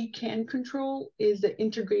 what we can control is the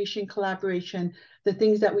integration, collaboration, the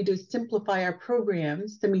things that we do simplify our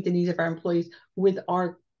programs to meet the needs of our employees with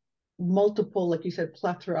our multiple, like you said,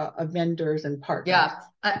 plethora of vendors and partners. Yeah,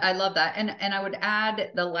 I love that. And I would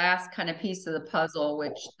add the last kind of piece of the puzzle,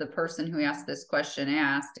 which the person who asked this question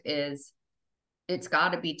asked, is it's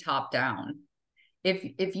got to be top down.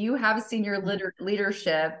 If you have a senior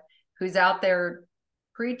leadership who's out there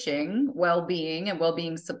preaching well-being and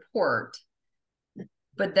well-being support,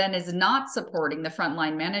 but then is not supporting the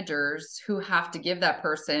frontline managers who have to give that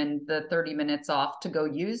person the 30 minutes off to go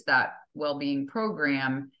use that well-being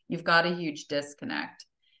program, you've got a huge disconnect.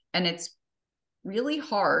 And it's really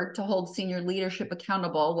hard to hold senior leadership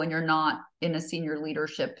accountable when you're not in a senior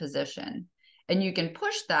leadership position. And you can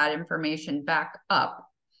push that information back up.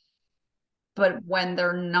 But when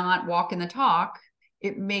they're not walking the talk,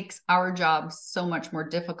 it makes our job so much more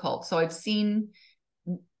difficult. So I've seen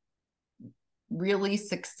really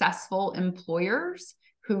successful employers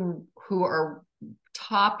who are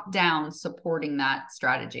top down supporting that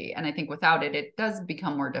strategy. And I think without it, it does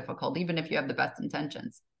become more difficult, even if you have the best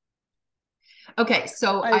intentions. Okay,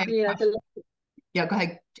 so I agree. Yeah, go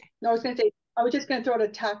ahead. No, I was going to say, I was just going to throw out a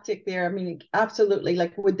tactic there. I mean, absolutely.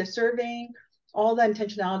 Like with the surveying, all that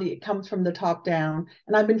intentionality, it comes from the top down.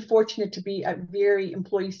 And I've been fortunate to be at very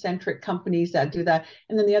employee-centric companies that do that.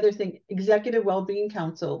 And then the other thing, Executive Wellbeing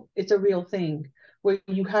Council, it's a real thing where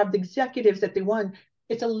you have the executives that they want.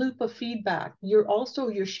 It's a loop of feedback. You're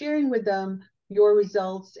sharing with them your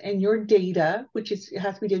results and your data, which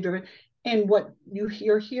has to be data-driven, and what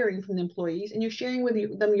you're hearing from the employees, and you're sharing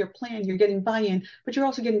with them your plan. You're getting buy-in, but you're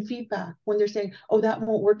also getting feedback when they're saying, oh, that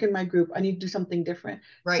won't work in my group. I need to do something different.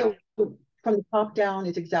 Right. So from the top down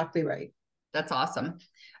is exactly right. That's awesome.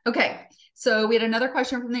 Okay, so we had another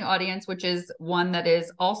question from the audience, which is one that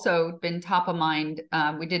has also been top of mind.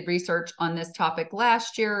 We did research on this topic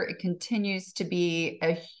last year. It continues to be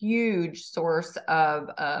a huge source of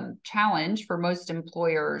challenge for most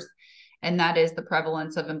employers, and that is the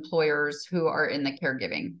prevalence of employers who are in the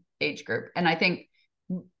caregiving age group. And I think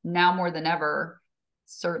now more than ever,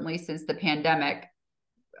 certainly since the pandemic,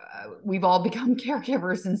 we've all become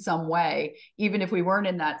caregivers in some way, even if we weren't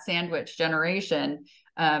in that sandwich generation.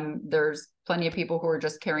 There's plenty of people who are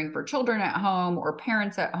just caring for children at home, or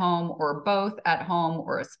parents at home, or both at home,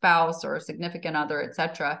 or a spouse or a significant other,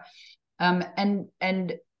 etc. And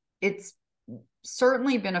it's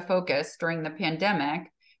certainly been a focus during the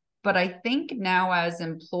pandemic. But I think now as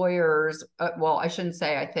employers, well, I shouldn't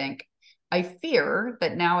say I think, I fear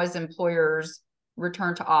that now as employers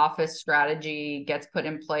return to office strategy gets put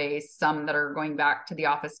in place, some that are going back to the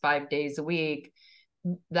office 5 days a week,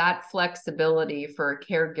 that flexibility for a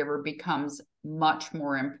caregiver becomes much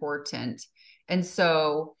more important. And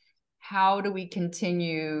so how do we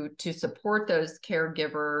continue to support those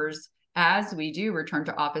caregivers as we do return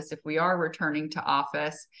to office, if we are returning to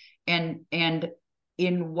office, and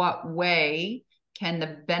in what way can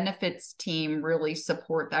the benefits team really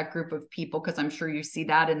support that group of people? Because I'm sure you see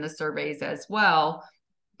that in the surveys as well,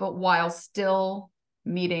 but while still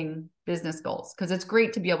meeting business goals. Because it's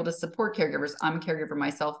great to be able to support caregivers. I'm a caregiver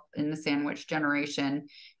myself in the sandwich generation.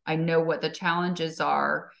 I know what the challenges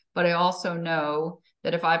are, but I also know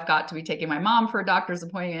that if I've got to be taking my mom for a doctor's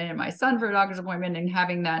appointment and my son for a doctor's appointment and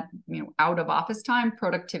having that, out of office time,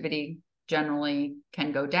 productivity generally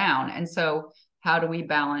can go down. And so how do we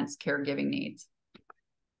balance caregiving needs?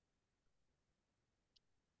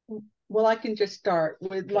 Well, I can just start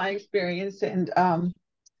with my experience, and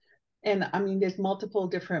I mean, there's multiple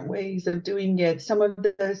different ways of doing it. Some of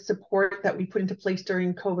the support that we put into place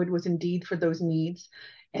during COVID was indeed for those needs,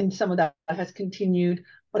 and some of that has continued.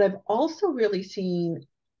 But I've also really seen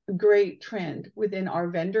a great trend within our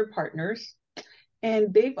vendor partners.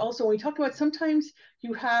 And they've also, when we talk about, sometimes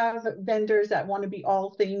you have vendors that want to be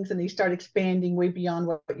all things and they start expanding way beyond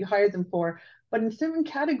what you hired them for. But in certain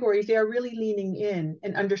categories, they are really leaning in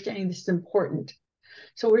and understanding this is important.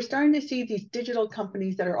 So we're starting to see these digital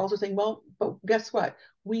companies that are also saying, well, but guess what?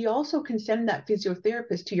 We also can send that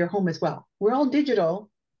physiotherapist to your home as well. We're all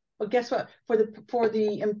digital, But guess what? For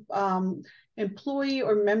the employee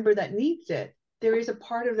or member that needs it, there is a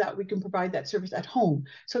part of that we can provide that service at home.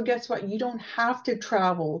 So guess what? You don't have to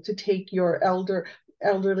travel to take your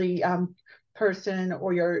elderly person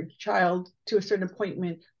or your child to a certain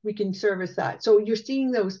appointment. We can service that. So you're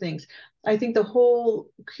seeing those things. I think the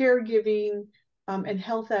whole caregiving and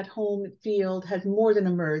health at home field has more than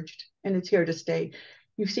emerged, and it's here to stay.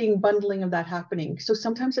 You're seeing bundling of that happening. So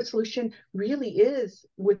sometimes the solution really is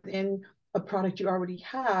within a product you already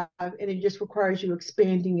have, and it just requires you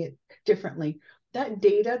expanding it differently. That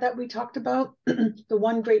data that we talked about, the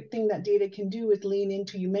one great thing that data can do is lean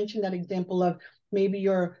into, you mentioned that example of maybe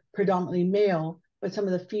you're predominantly male, but some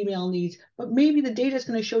of the female needs, but maybe the data is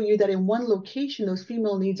going to show you that in one location, those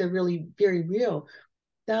female needs are really very real.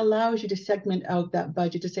 That allows you to segment out that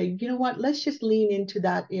budget to say, you know what, let's just lean into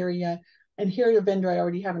that area. And here's a vendor I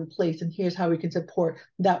already have in place, and here's how we can support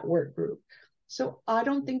that work group. So I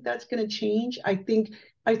don't think that's going to change. I think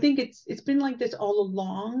it's been like this all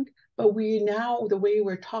along, but we now, the way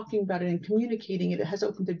we're talking about it and communicating it, it has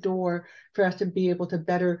opened the door for us to be able to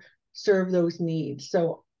better serve those needs.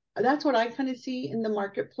 So that's what I kind of see in the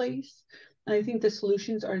marketplace. And I think the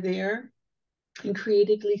solutions are there, and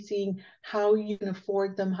creatively seeing how you can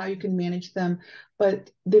afford them, how you can manage them. But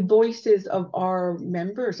the voices of our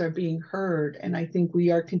members are being heard. And I think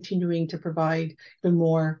we are continuing to provide the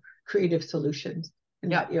more creative solutions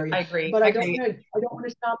in that area. I agree. But I don't want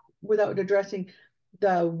to stop without addressing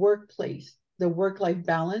the workplace, the work-life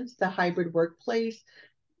balance, the hybrid workplace.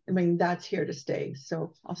 I mean, that's here to stay.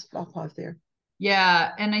 So I'll pause there.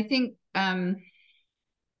 Yeah. And I think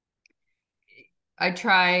I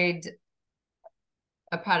tried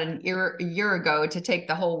about a year ago to take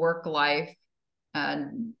the whole work life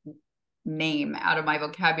name out of my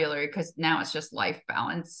vocabulary, because now it's just life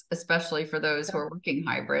balance, especially for those who are working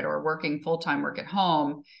hybrid or working full-time work at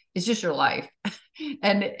home. It's just your life.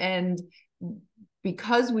 and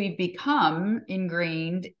because we've become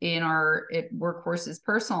ingrained in our workforce's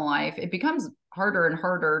personal life, it becomes harder and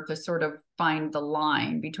harder to sort of find the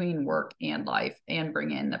line between work and life and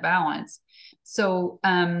bring in the balance. So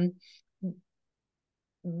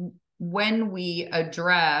when we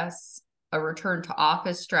address a return to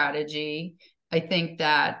office strategy, I think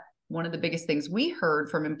that one of the biggest things we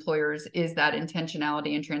heard from employers is that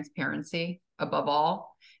intentionality and transparency above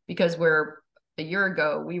all, because a year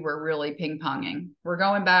ago, we were really ping-ponging. We're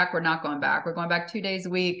going back, we're not going back. We're going back 2 days a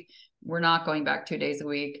week. We're not going back 2 days a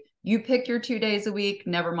week. You pick your 2 days a week.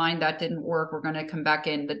 Never mind, that didn't work. We're going to come back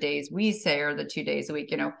in the days we say are the 2 days a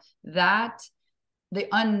week. You know, that the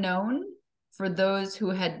unknown for those who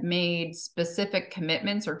had made specific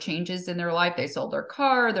commitments or changes in their life, they sold their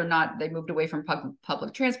car, they moved away from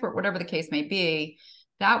public transport, whatever the case may be,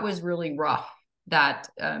 that was really rough, that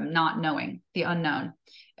not knowing, the unknown.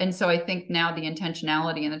 And so I think now the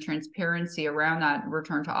intentionality and the transparency around that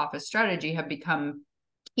return to office strategy have become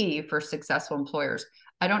key for successful employers.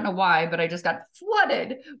 I don't know why, but I just got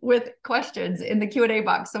flooded with questions in the Q&A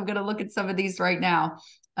box. So I'm going to look at some of these right now.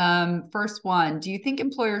 First one, do you think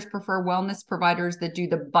employers prefer wellness providers that do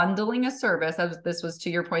the bundling of service, as this was to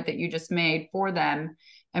your point that you just made, for them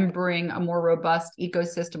and bring a more robust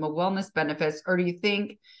ecosystem of wellness benefits? Or do you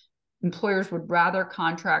think employers would rather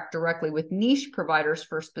contract directly with niche providers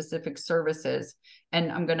for specific services?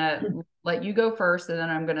 And I'm going to let you go first, and then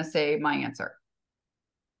I'm going to say my answer.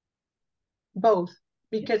 Both,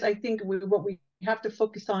 because I think what we have to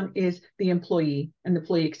focus on is the employee and the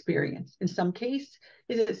employee experience. In some case,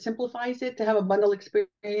 it simplifies it to have a bundle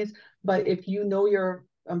experience, but if you know your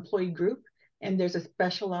employee group and there's a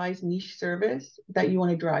specialized niche service that you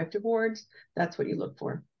want to drive towards, that's what you look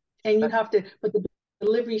for. And you have to, but the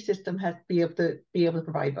delivery system has to be able to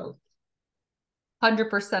provide both.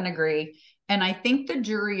 100% agree. And I think the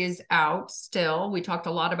jury is out still. We talked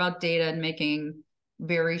a lot about data and making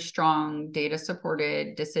very strong data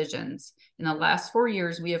supported decisions. In the last 4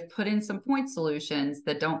 years, we have put in some point solutions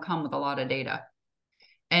that don't come with a lot of data.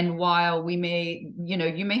 And while we may,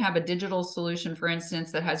 you may have a digital solution, for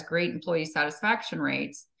instance, that has great employee satisfaction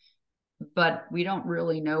rates, but we don't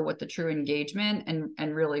really know what the true engagement,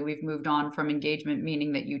 and really we've moved on from engagement,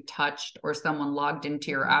 meaning that you touched or someone logged into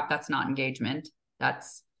your app. That's not engagement.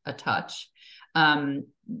 That's a touch,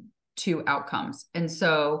 to outcomes. And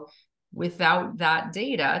so without that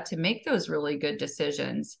data to make those really good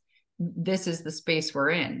decisions, this is the space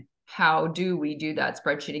we're in. How do we do that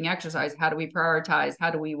spreadsheeting exercise? How do we prioritize? How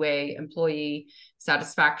do we weigh employee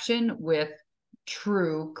satisfaction with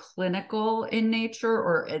true clinical in nature,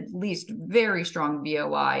 or at least very strong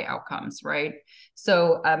VOI outcomes, right?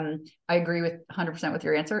 So I agree with 100% with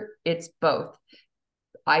your answer. It's both.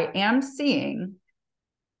 I am seeing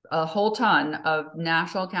a whole ton of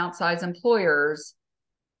national account size employers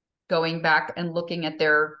going back and looking at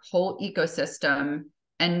their whole ecosystem,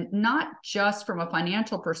 and not just from a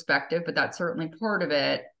financial perspective, but that's certainly part of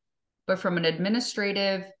it, but from an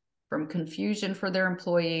administrative, from confusion for their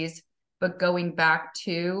employees, but going back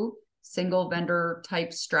to single vendor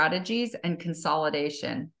type strategies and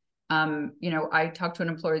consolidation. I talked to an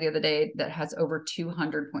employer the other day that has over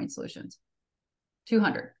 200 point solutions.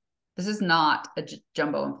 200. This is not a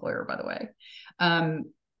jumbo employer, by the way.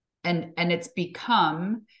 And it's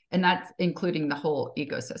become, and that's including the whole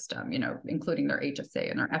ecosystem, including their HSA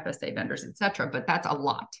and their FSA vendors, et cetera, but that's a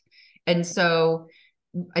lot. And so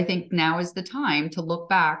I think now is the time to look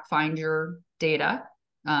back, find your data,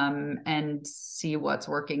 and see what's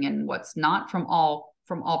working and what's not from all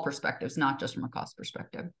perspectives, not just from a cost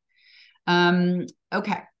perspective.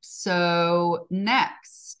 Okay, so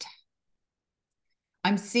next,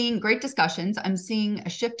 I'm seeing great discussions. I'm seeing a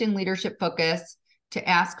shift in leadership focus to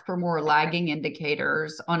ask for more lagging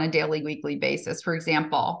indicators on a daily, weekly basis. For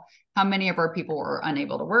example, how many of our people are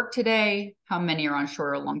unable to work today? How many are on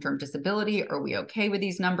short or long-term disability? Are we okay with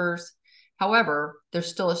these numbers? However, there's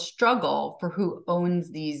still a struggle for who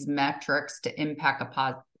owns these metrics to impact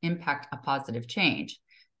a positive change.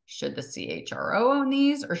 Should the CHRO own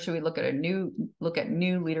these, or should we look at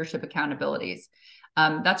new leadership accountabilities?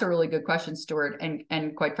 That's a really good question, Stuart.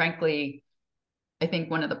 And quite frankly, I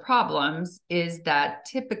think one of the problems is that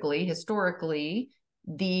typically, historically,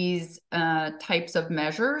 these types of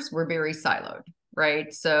measures were very siloed,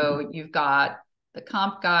 right? So you've got the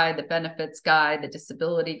comp guy, the benefits guy, the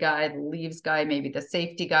disability guy, the leaves guy, maybe the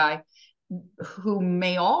safety guy, who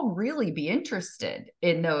may all really be interested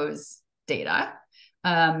in those data,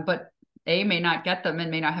 but may not get them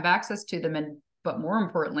and may not have access to them, but more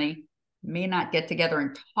importantly, may not get together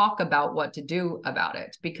and talk about what to do about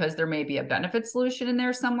it, because there may be a benefit solution in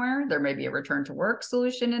there somewhere. There may be a return to work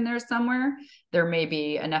solution in there somewhere. There may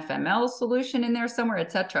be an FML solution in there somewhere,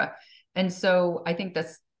 et cetera. And so I think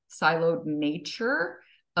the siloed nature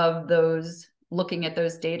of those, looking at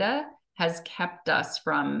those data, has kept us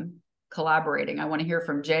from collaborating. I want to hear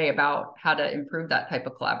from Jae about how to improve that type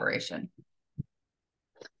of collaboration.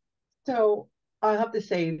 So I have to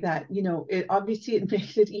say that, it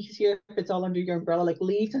makes it easier if it's all under your umbrella. Like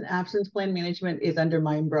leaves and absence plan management is under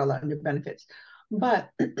my umbrella, under benefits. But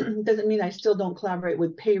doesn't mean I still don't collaborate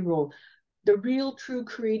with payroll. The real true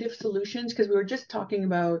creative solutions, because we were just talking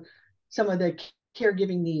about some of the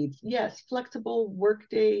caregiving needs. Yes, flexible work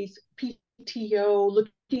days, PTO,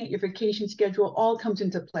 looking at your vacation schedule, all comes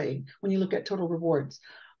into play when you look at total rewards.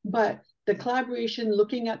 But the collaboration,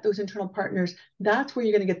 looking at those internal partners, that's where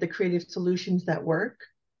you're going to get the creative solutions that work,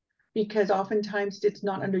 because oftentimes it's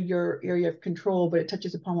not under your area of control, but it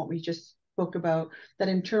touches upon what we just spoke about, that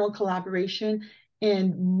internal collaboration.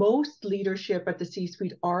 And most leadership at the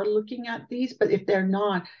C-suite are looking at these, but if they're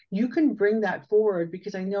not, you can bring that forward,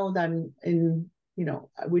 because I know that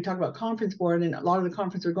we talk about conference board, and a lot of the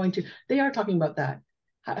conference we're going to, they are talking about that.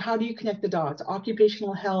 How do you connect the dots?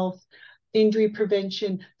 Occupational health, injury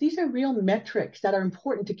prevention. These are real metrics that are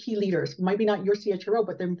important to key leaders. Maybe not your CHRO,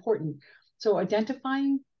 but they're important. So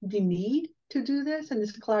identifying the need to do this and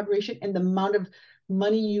this collaboration and the amount of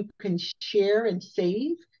money you can share and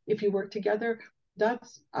save if you work together,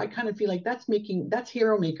 I kind of feel like that's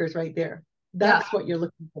hero makers right there. That's what you're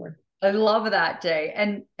looking for. I love that,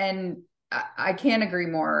 Jae. And I can't agree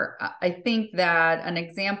more. I think that an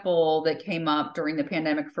example that came up during the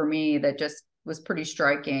pandemic for me that just was pretty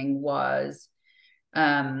striking was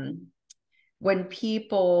when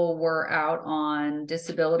people were out on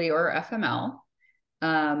disability or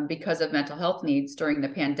FML because of mental health needs during the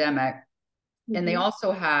pandemic. Mm-hmm. And they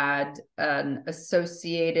also had an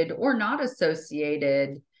associated or not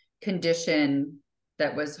associated condition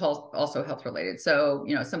that was also health related. So,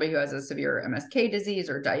 somebody who has a severe MSK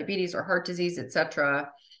disease or diabetes or heart disease, et cetera,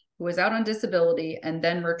 who was out on disability and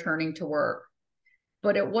then returning to work.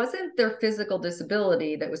 But it wasn't their physical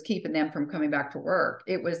disability that was keeping them from coming back to work.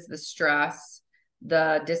 It was the stress,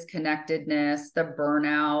 the disconnectedness, the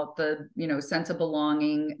burnout, the sense of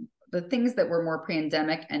belonging, the things that were more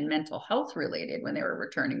pandemic and mental health related when they were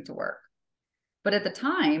returning to work. But at the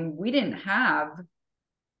time, we didn't have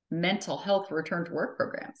mental health return to work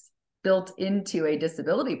programs built into a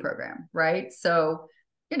disability program, right? So,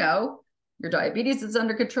 your diabetes is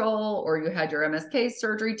under control, or you had your MSK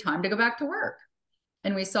surgery, time to go back to work.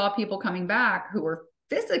 And we saw people coming back who were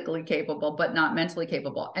physically capable, but not mentally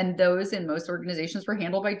capable. And those in most organizations were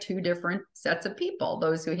handled by two different sets of people,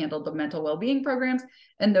 those who handled the mental well-being programs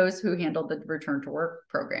and those who handled the return to work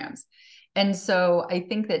programs. And so I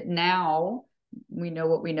think that now we know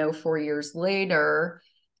what we know 4 years later,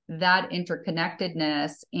 that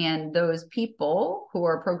interconnectedness and those people who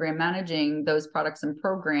are program managing those products and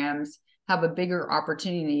programs have a bigger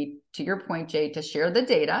opportunity, to your point, Jae, to share the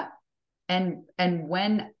data and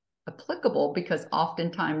when applicable, because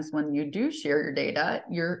oftentimes when you do share your data,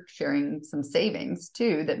 you're sharing some savings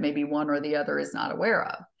too that maybe one or the other is not aware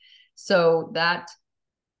of. So that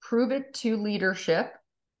prove it to leadership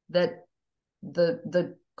that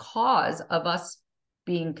the cause of us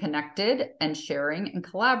being connected and sharing and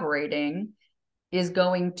collaborating is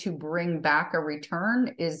going to bring back a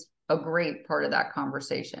return is a great part of that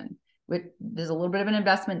conversation. There's a little bit of an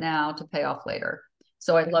investment now to pay off later.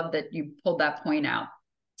 So I love that you pulled that point out.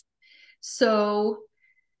 So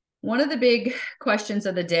one of the big questions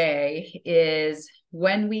of the day is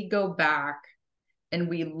when we go back and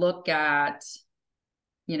we look at,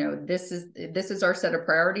 you know, this is our set of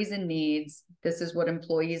priorities and needs. This is what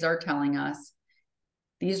employees are telling us.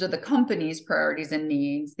 These are the company's priorities and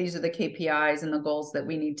needs. These are the KPIs and the goals that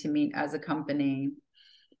we need to meet as a company.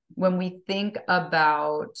 When we think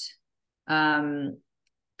about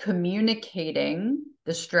communicating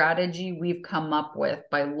the strategy we've come up with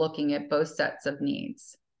by looking at both sets of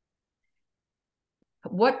needs,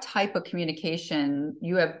 what type of communication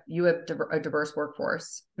you have a diverse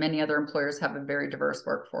workforce. Many other employers have a very diverse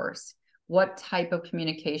workforce. What type of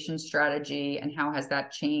communication strategy and how has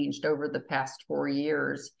that changed over the past 4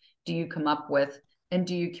 years do you come up with? And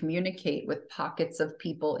do you communicate with pockets of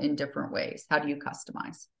people in different ways? How do you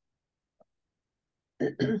customize?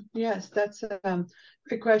 Yes, that's a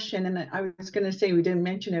great question. And I was going to say, we didn't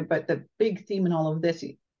mention it, but the big theme in all of this,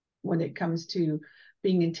 when it comes to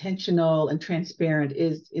being intentional and transparent,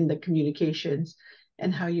 is in the communications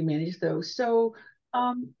and how you manage those. So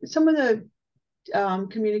some of the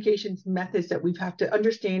communications methods that we've had to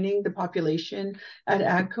understanding the population at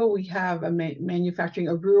AGCO, we have a manufacturing,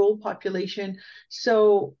 a rural population.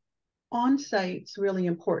 So on-site's really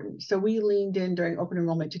important. So we leaned in during open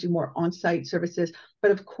enrollment to do more on-site services,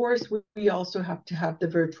 but of course we also have to have the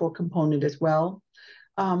virtual component as well.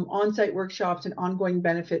 On-site workshops and ongoing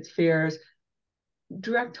benefits fairs,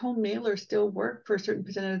 direct home mailers still work for a certain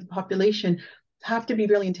percentage of the population. Have to be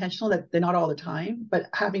really intentional that they're not all the time, but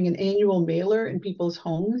having an annual mailer in people's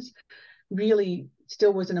homes really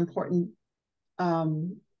still was an important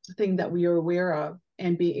thing that we are aware of,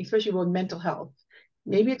 and especially with mental health.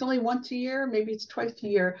 Maybe it's only once a year, maybe it's twice a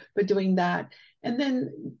year, but doing that. And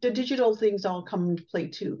then the digital things all come into play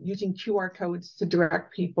too, using QR codes to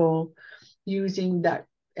direct people, using that.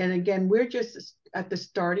 And again, we're just at the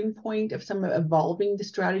starting point of some evolving the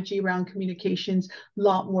strategy around communications, a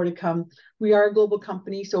lot more to come. We are a global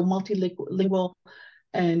company, so multilingual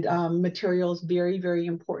and materials, very, very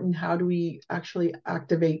important. How do we actually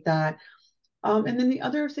activate that? And then the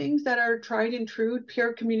other things that are tried and true,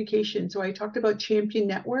 peer communication. So I talked about Champion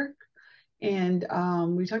Network, and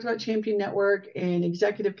we talked about Champion Network and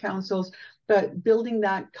executive councils, but building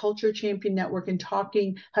that culture champion network and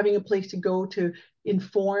talking, having a place to go to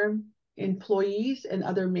inform employees and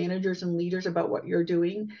other managers and leaders about what you're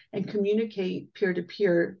doing and communicate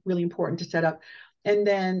peer-to-peer, really important to set up. And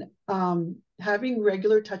then having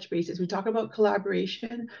regular touch bases. We talk about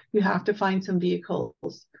collaboration. You have to find some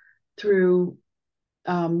vehicles through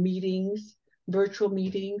meetings, virtual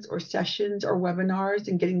meetings or sessions or webinars,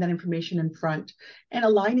 and getting that information in front and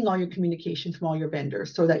aligning all your communications from all your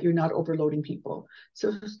vendors so that you're not overloading people.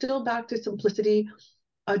 So still back to simplicity.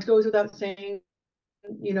 It goes without saying,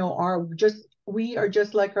 you know, we are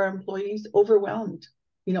just like our employees, overwhelmed.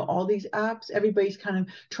 You know, all these apps, everybody's kind of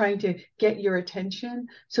trying to get your attention.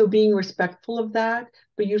 So being respectful of that,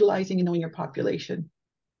 but utilizing and knowing your population.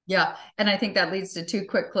 Yeah. And I think that leads to two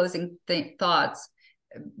quick closing thoughts.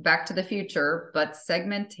 Back to the future, but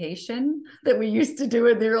segmentation that we used to do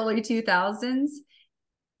in the early 2000s,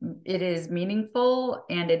 it is meaningful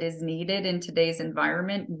and it is needed in today's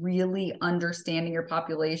environment. Really understanding your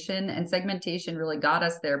population, and segmentation really got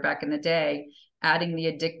us there back in the day. Adding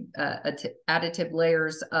the additive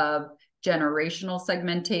layers of generational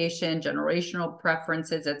segmentation, generational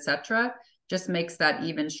preferences, etc., just makes that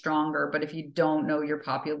even stronger. But if you don't know your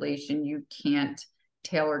population, you can't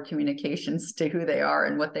tailor communications to who they are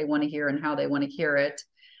and what they want to hear and how they want to hear it.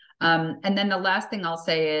 And then the last thing I'll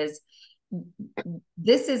say is,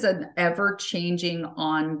 this is an ever-changing,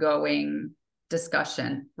 ongoing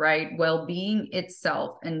discussion, right? Well-being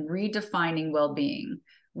itself and redefining well-being,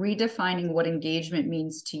 redefining what engagement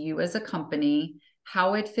means to you as a company,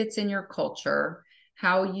 how it fits in your culture,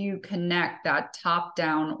 how you connect that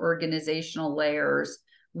top-down organizational layers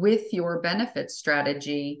with your benefit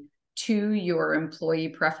strategy to your employee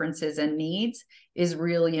preferences and needs is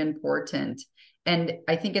really important. And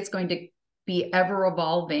I think it's going to be ever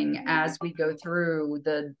evolving as we go through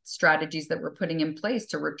the strategies that we're putting in place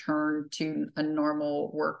to return to a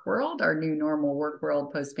normal work world, our new normal work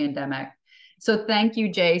world post-pandemic. So thank you,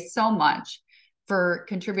 Jae, so much for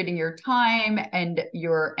contributing your time and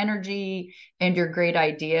your energy and your great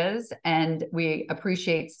ideas. And we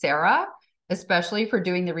appreciate Sarah, especially for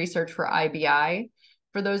doing the research for IBI.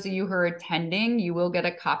 For those of you who are attending, you will get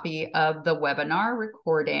a copy of the webinar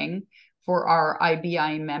recording. For our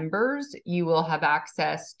IBI members, you will have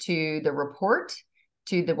access to the report,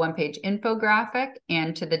 to the one-page infographic,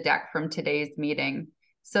 and to the deck from today's meeting.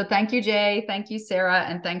 So thank you, Jae. Thank you, Sarah.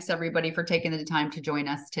 And thanks, everybody, for taking the time to join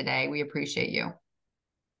us today. We appreciate you.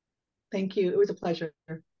 Thank you. It was a pleasure.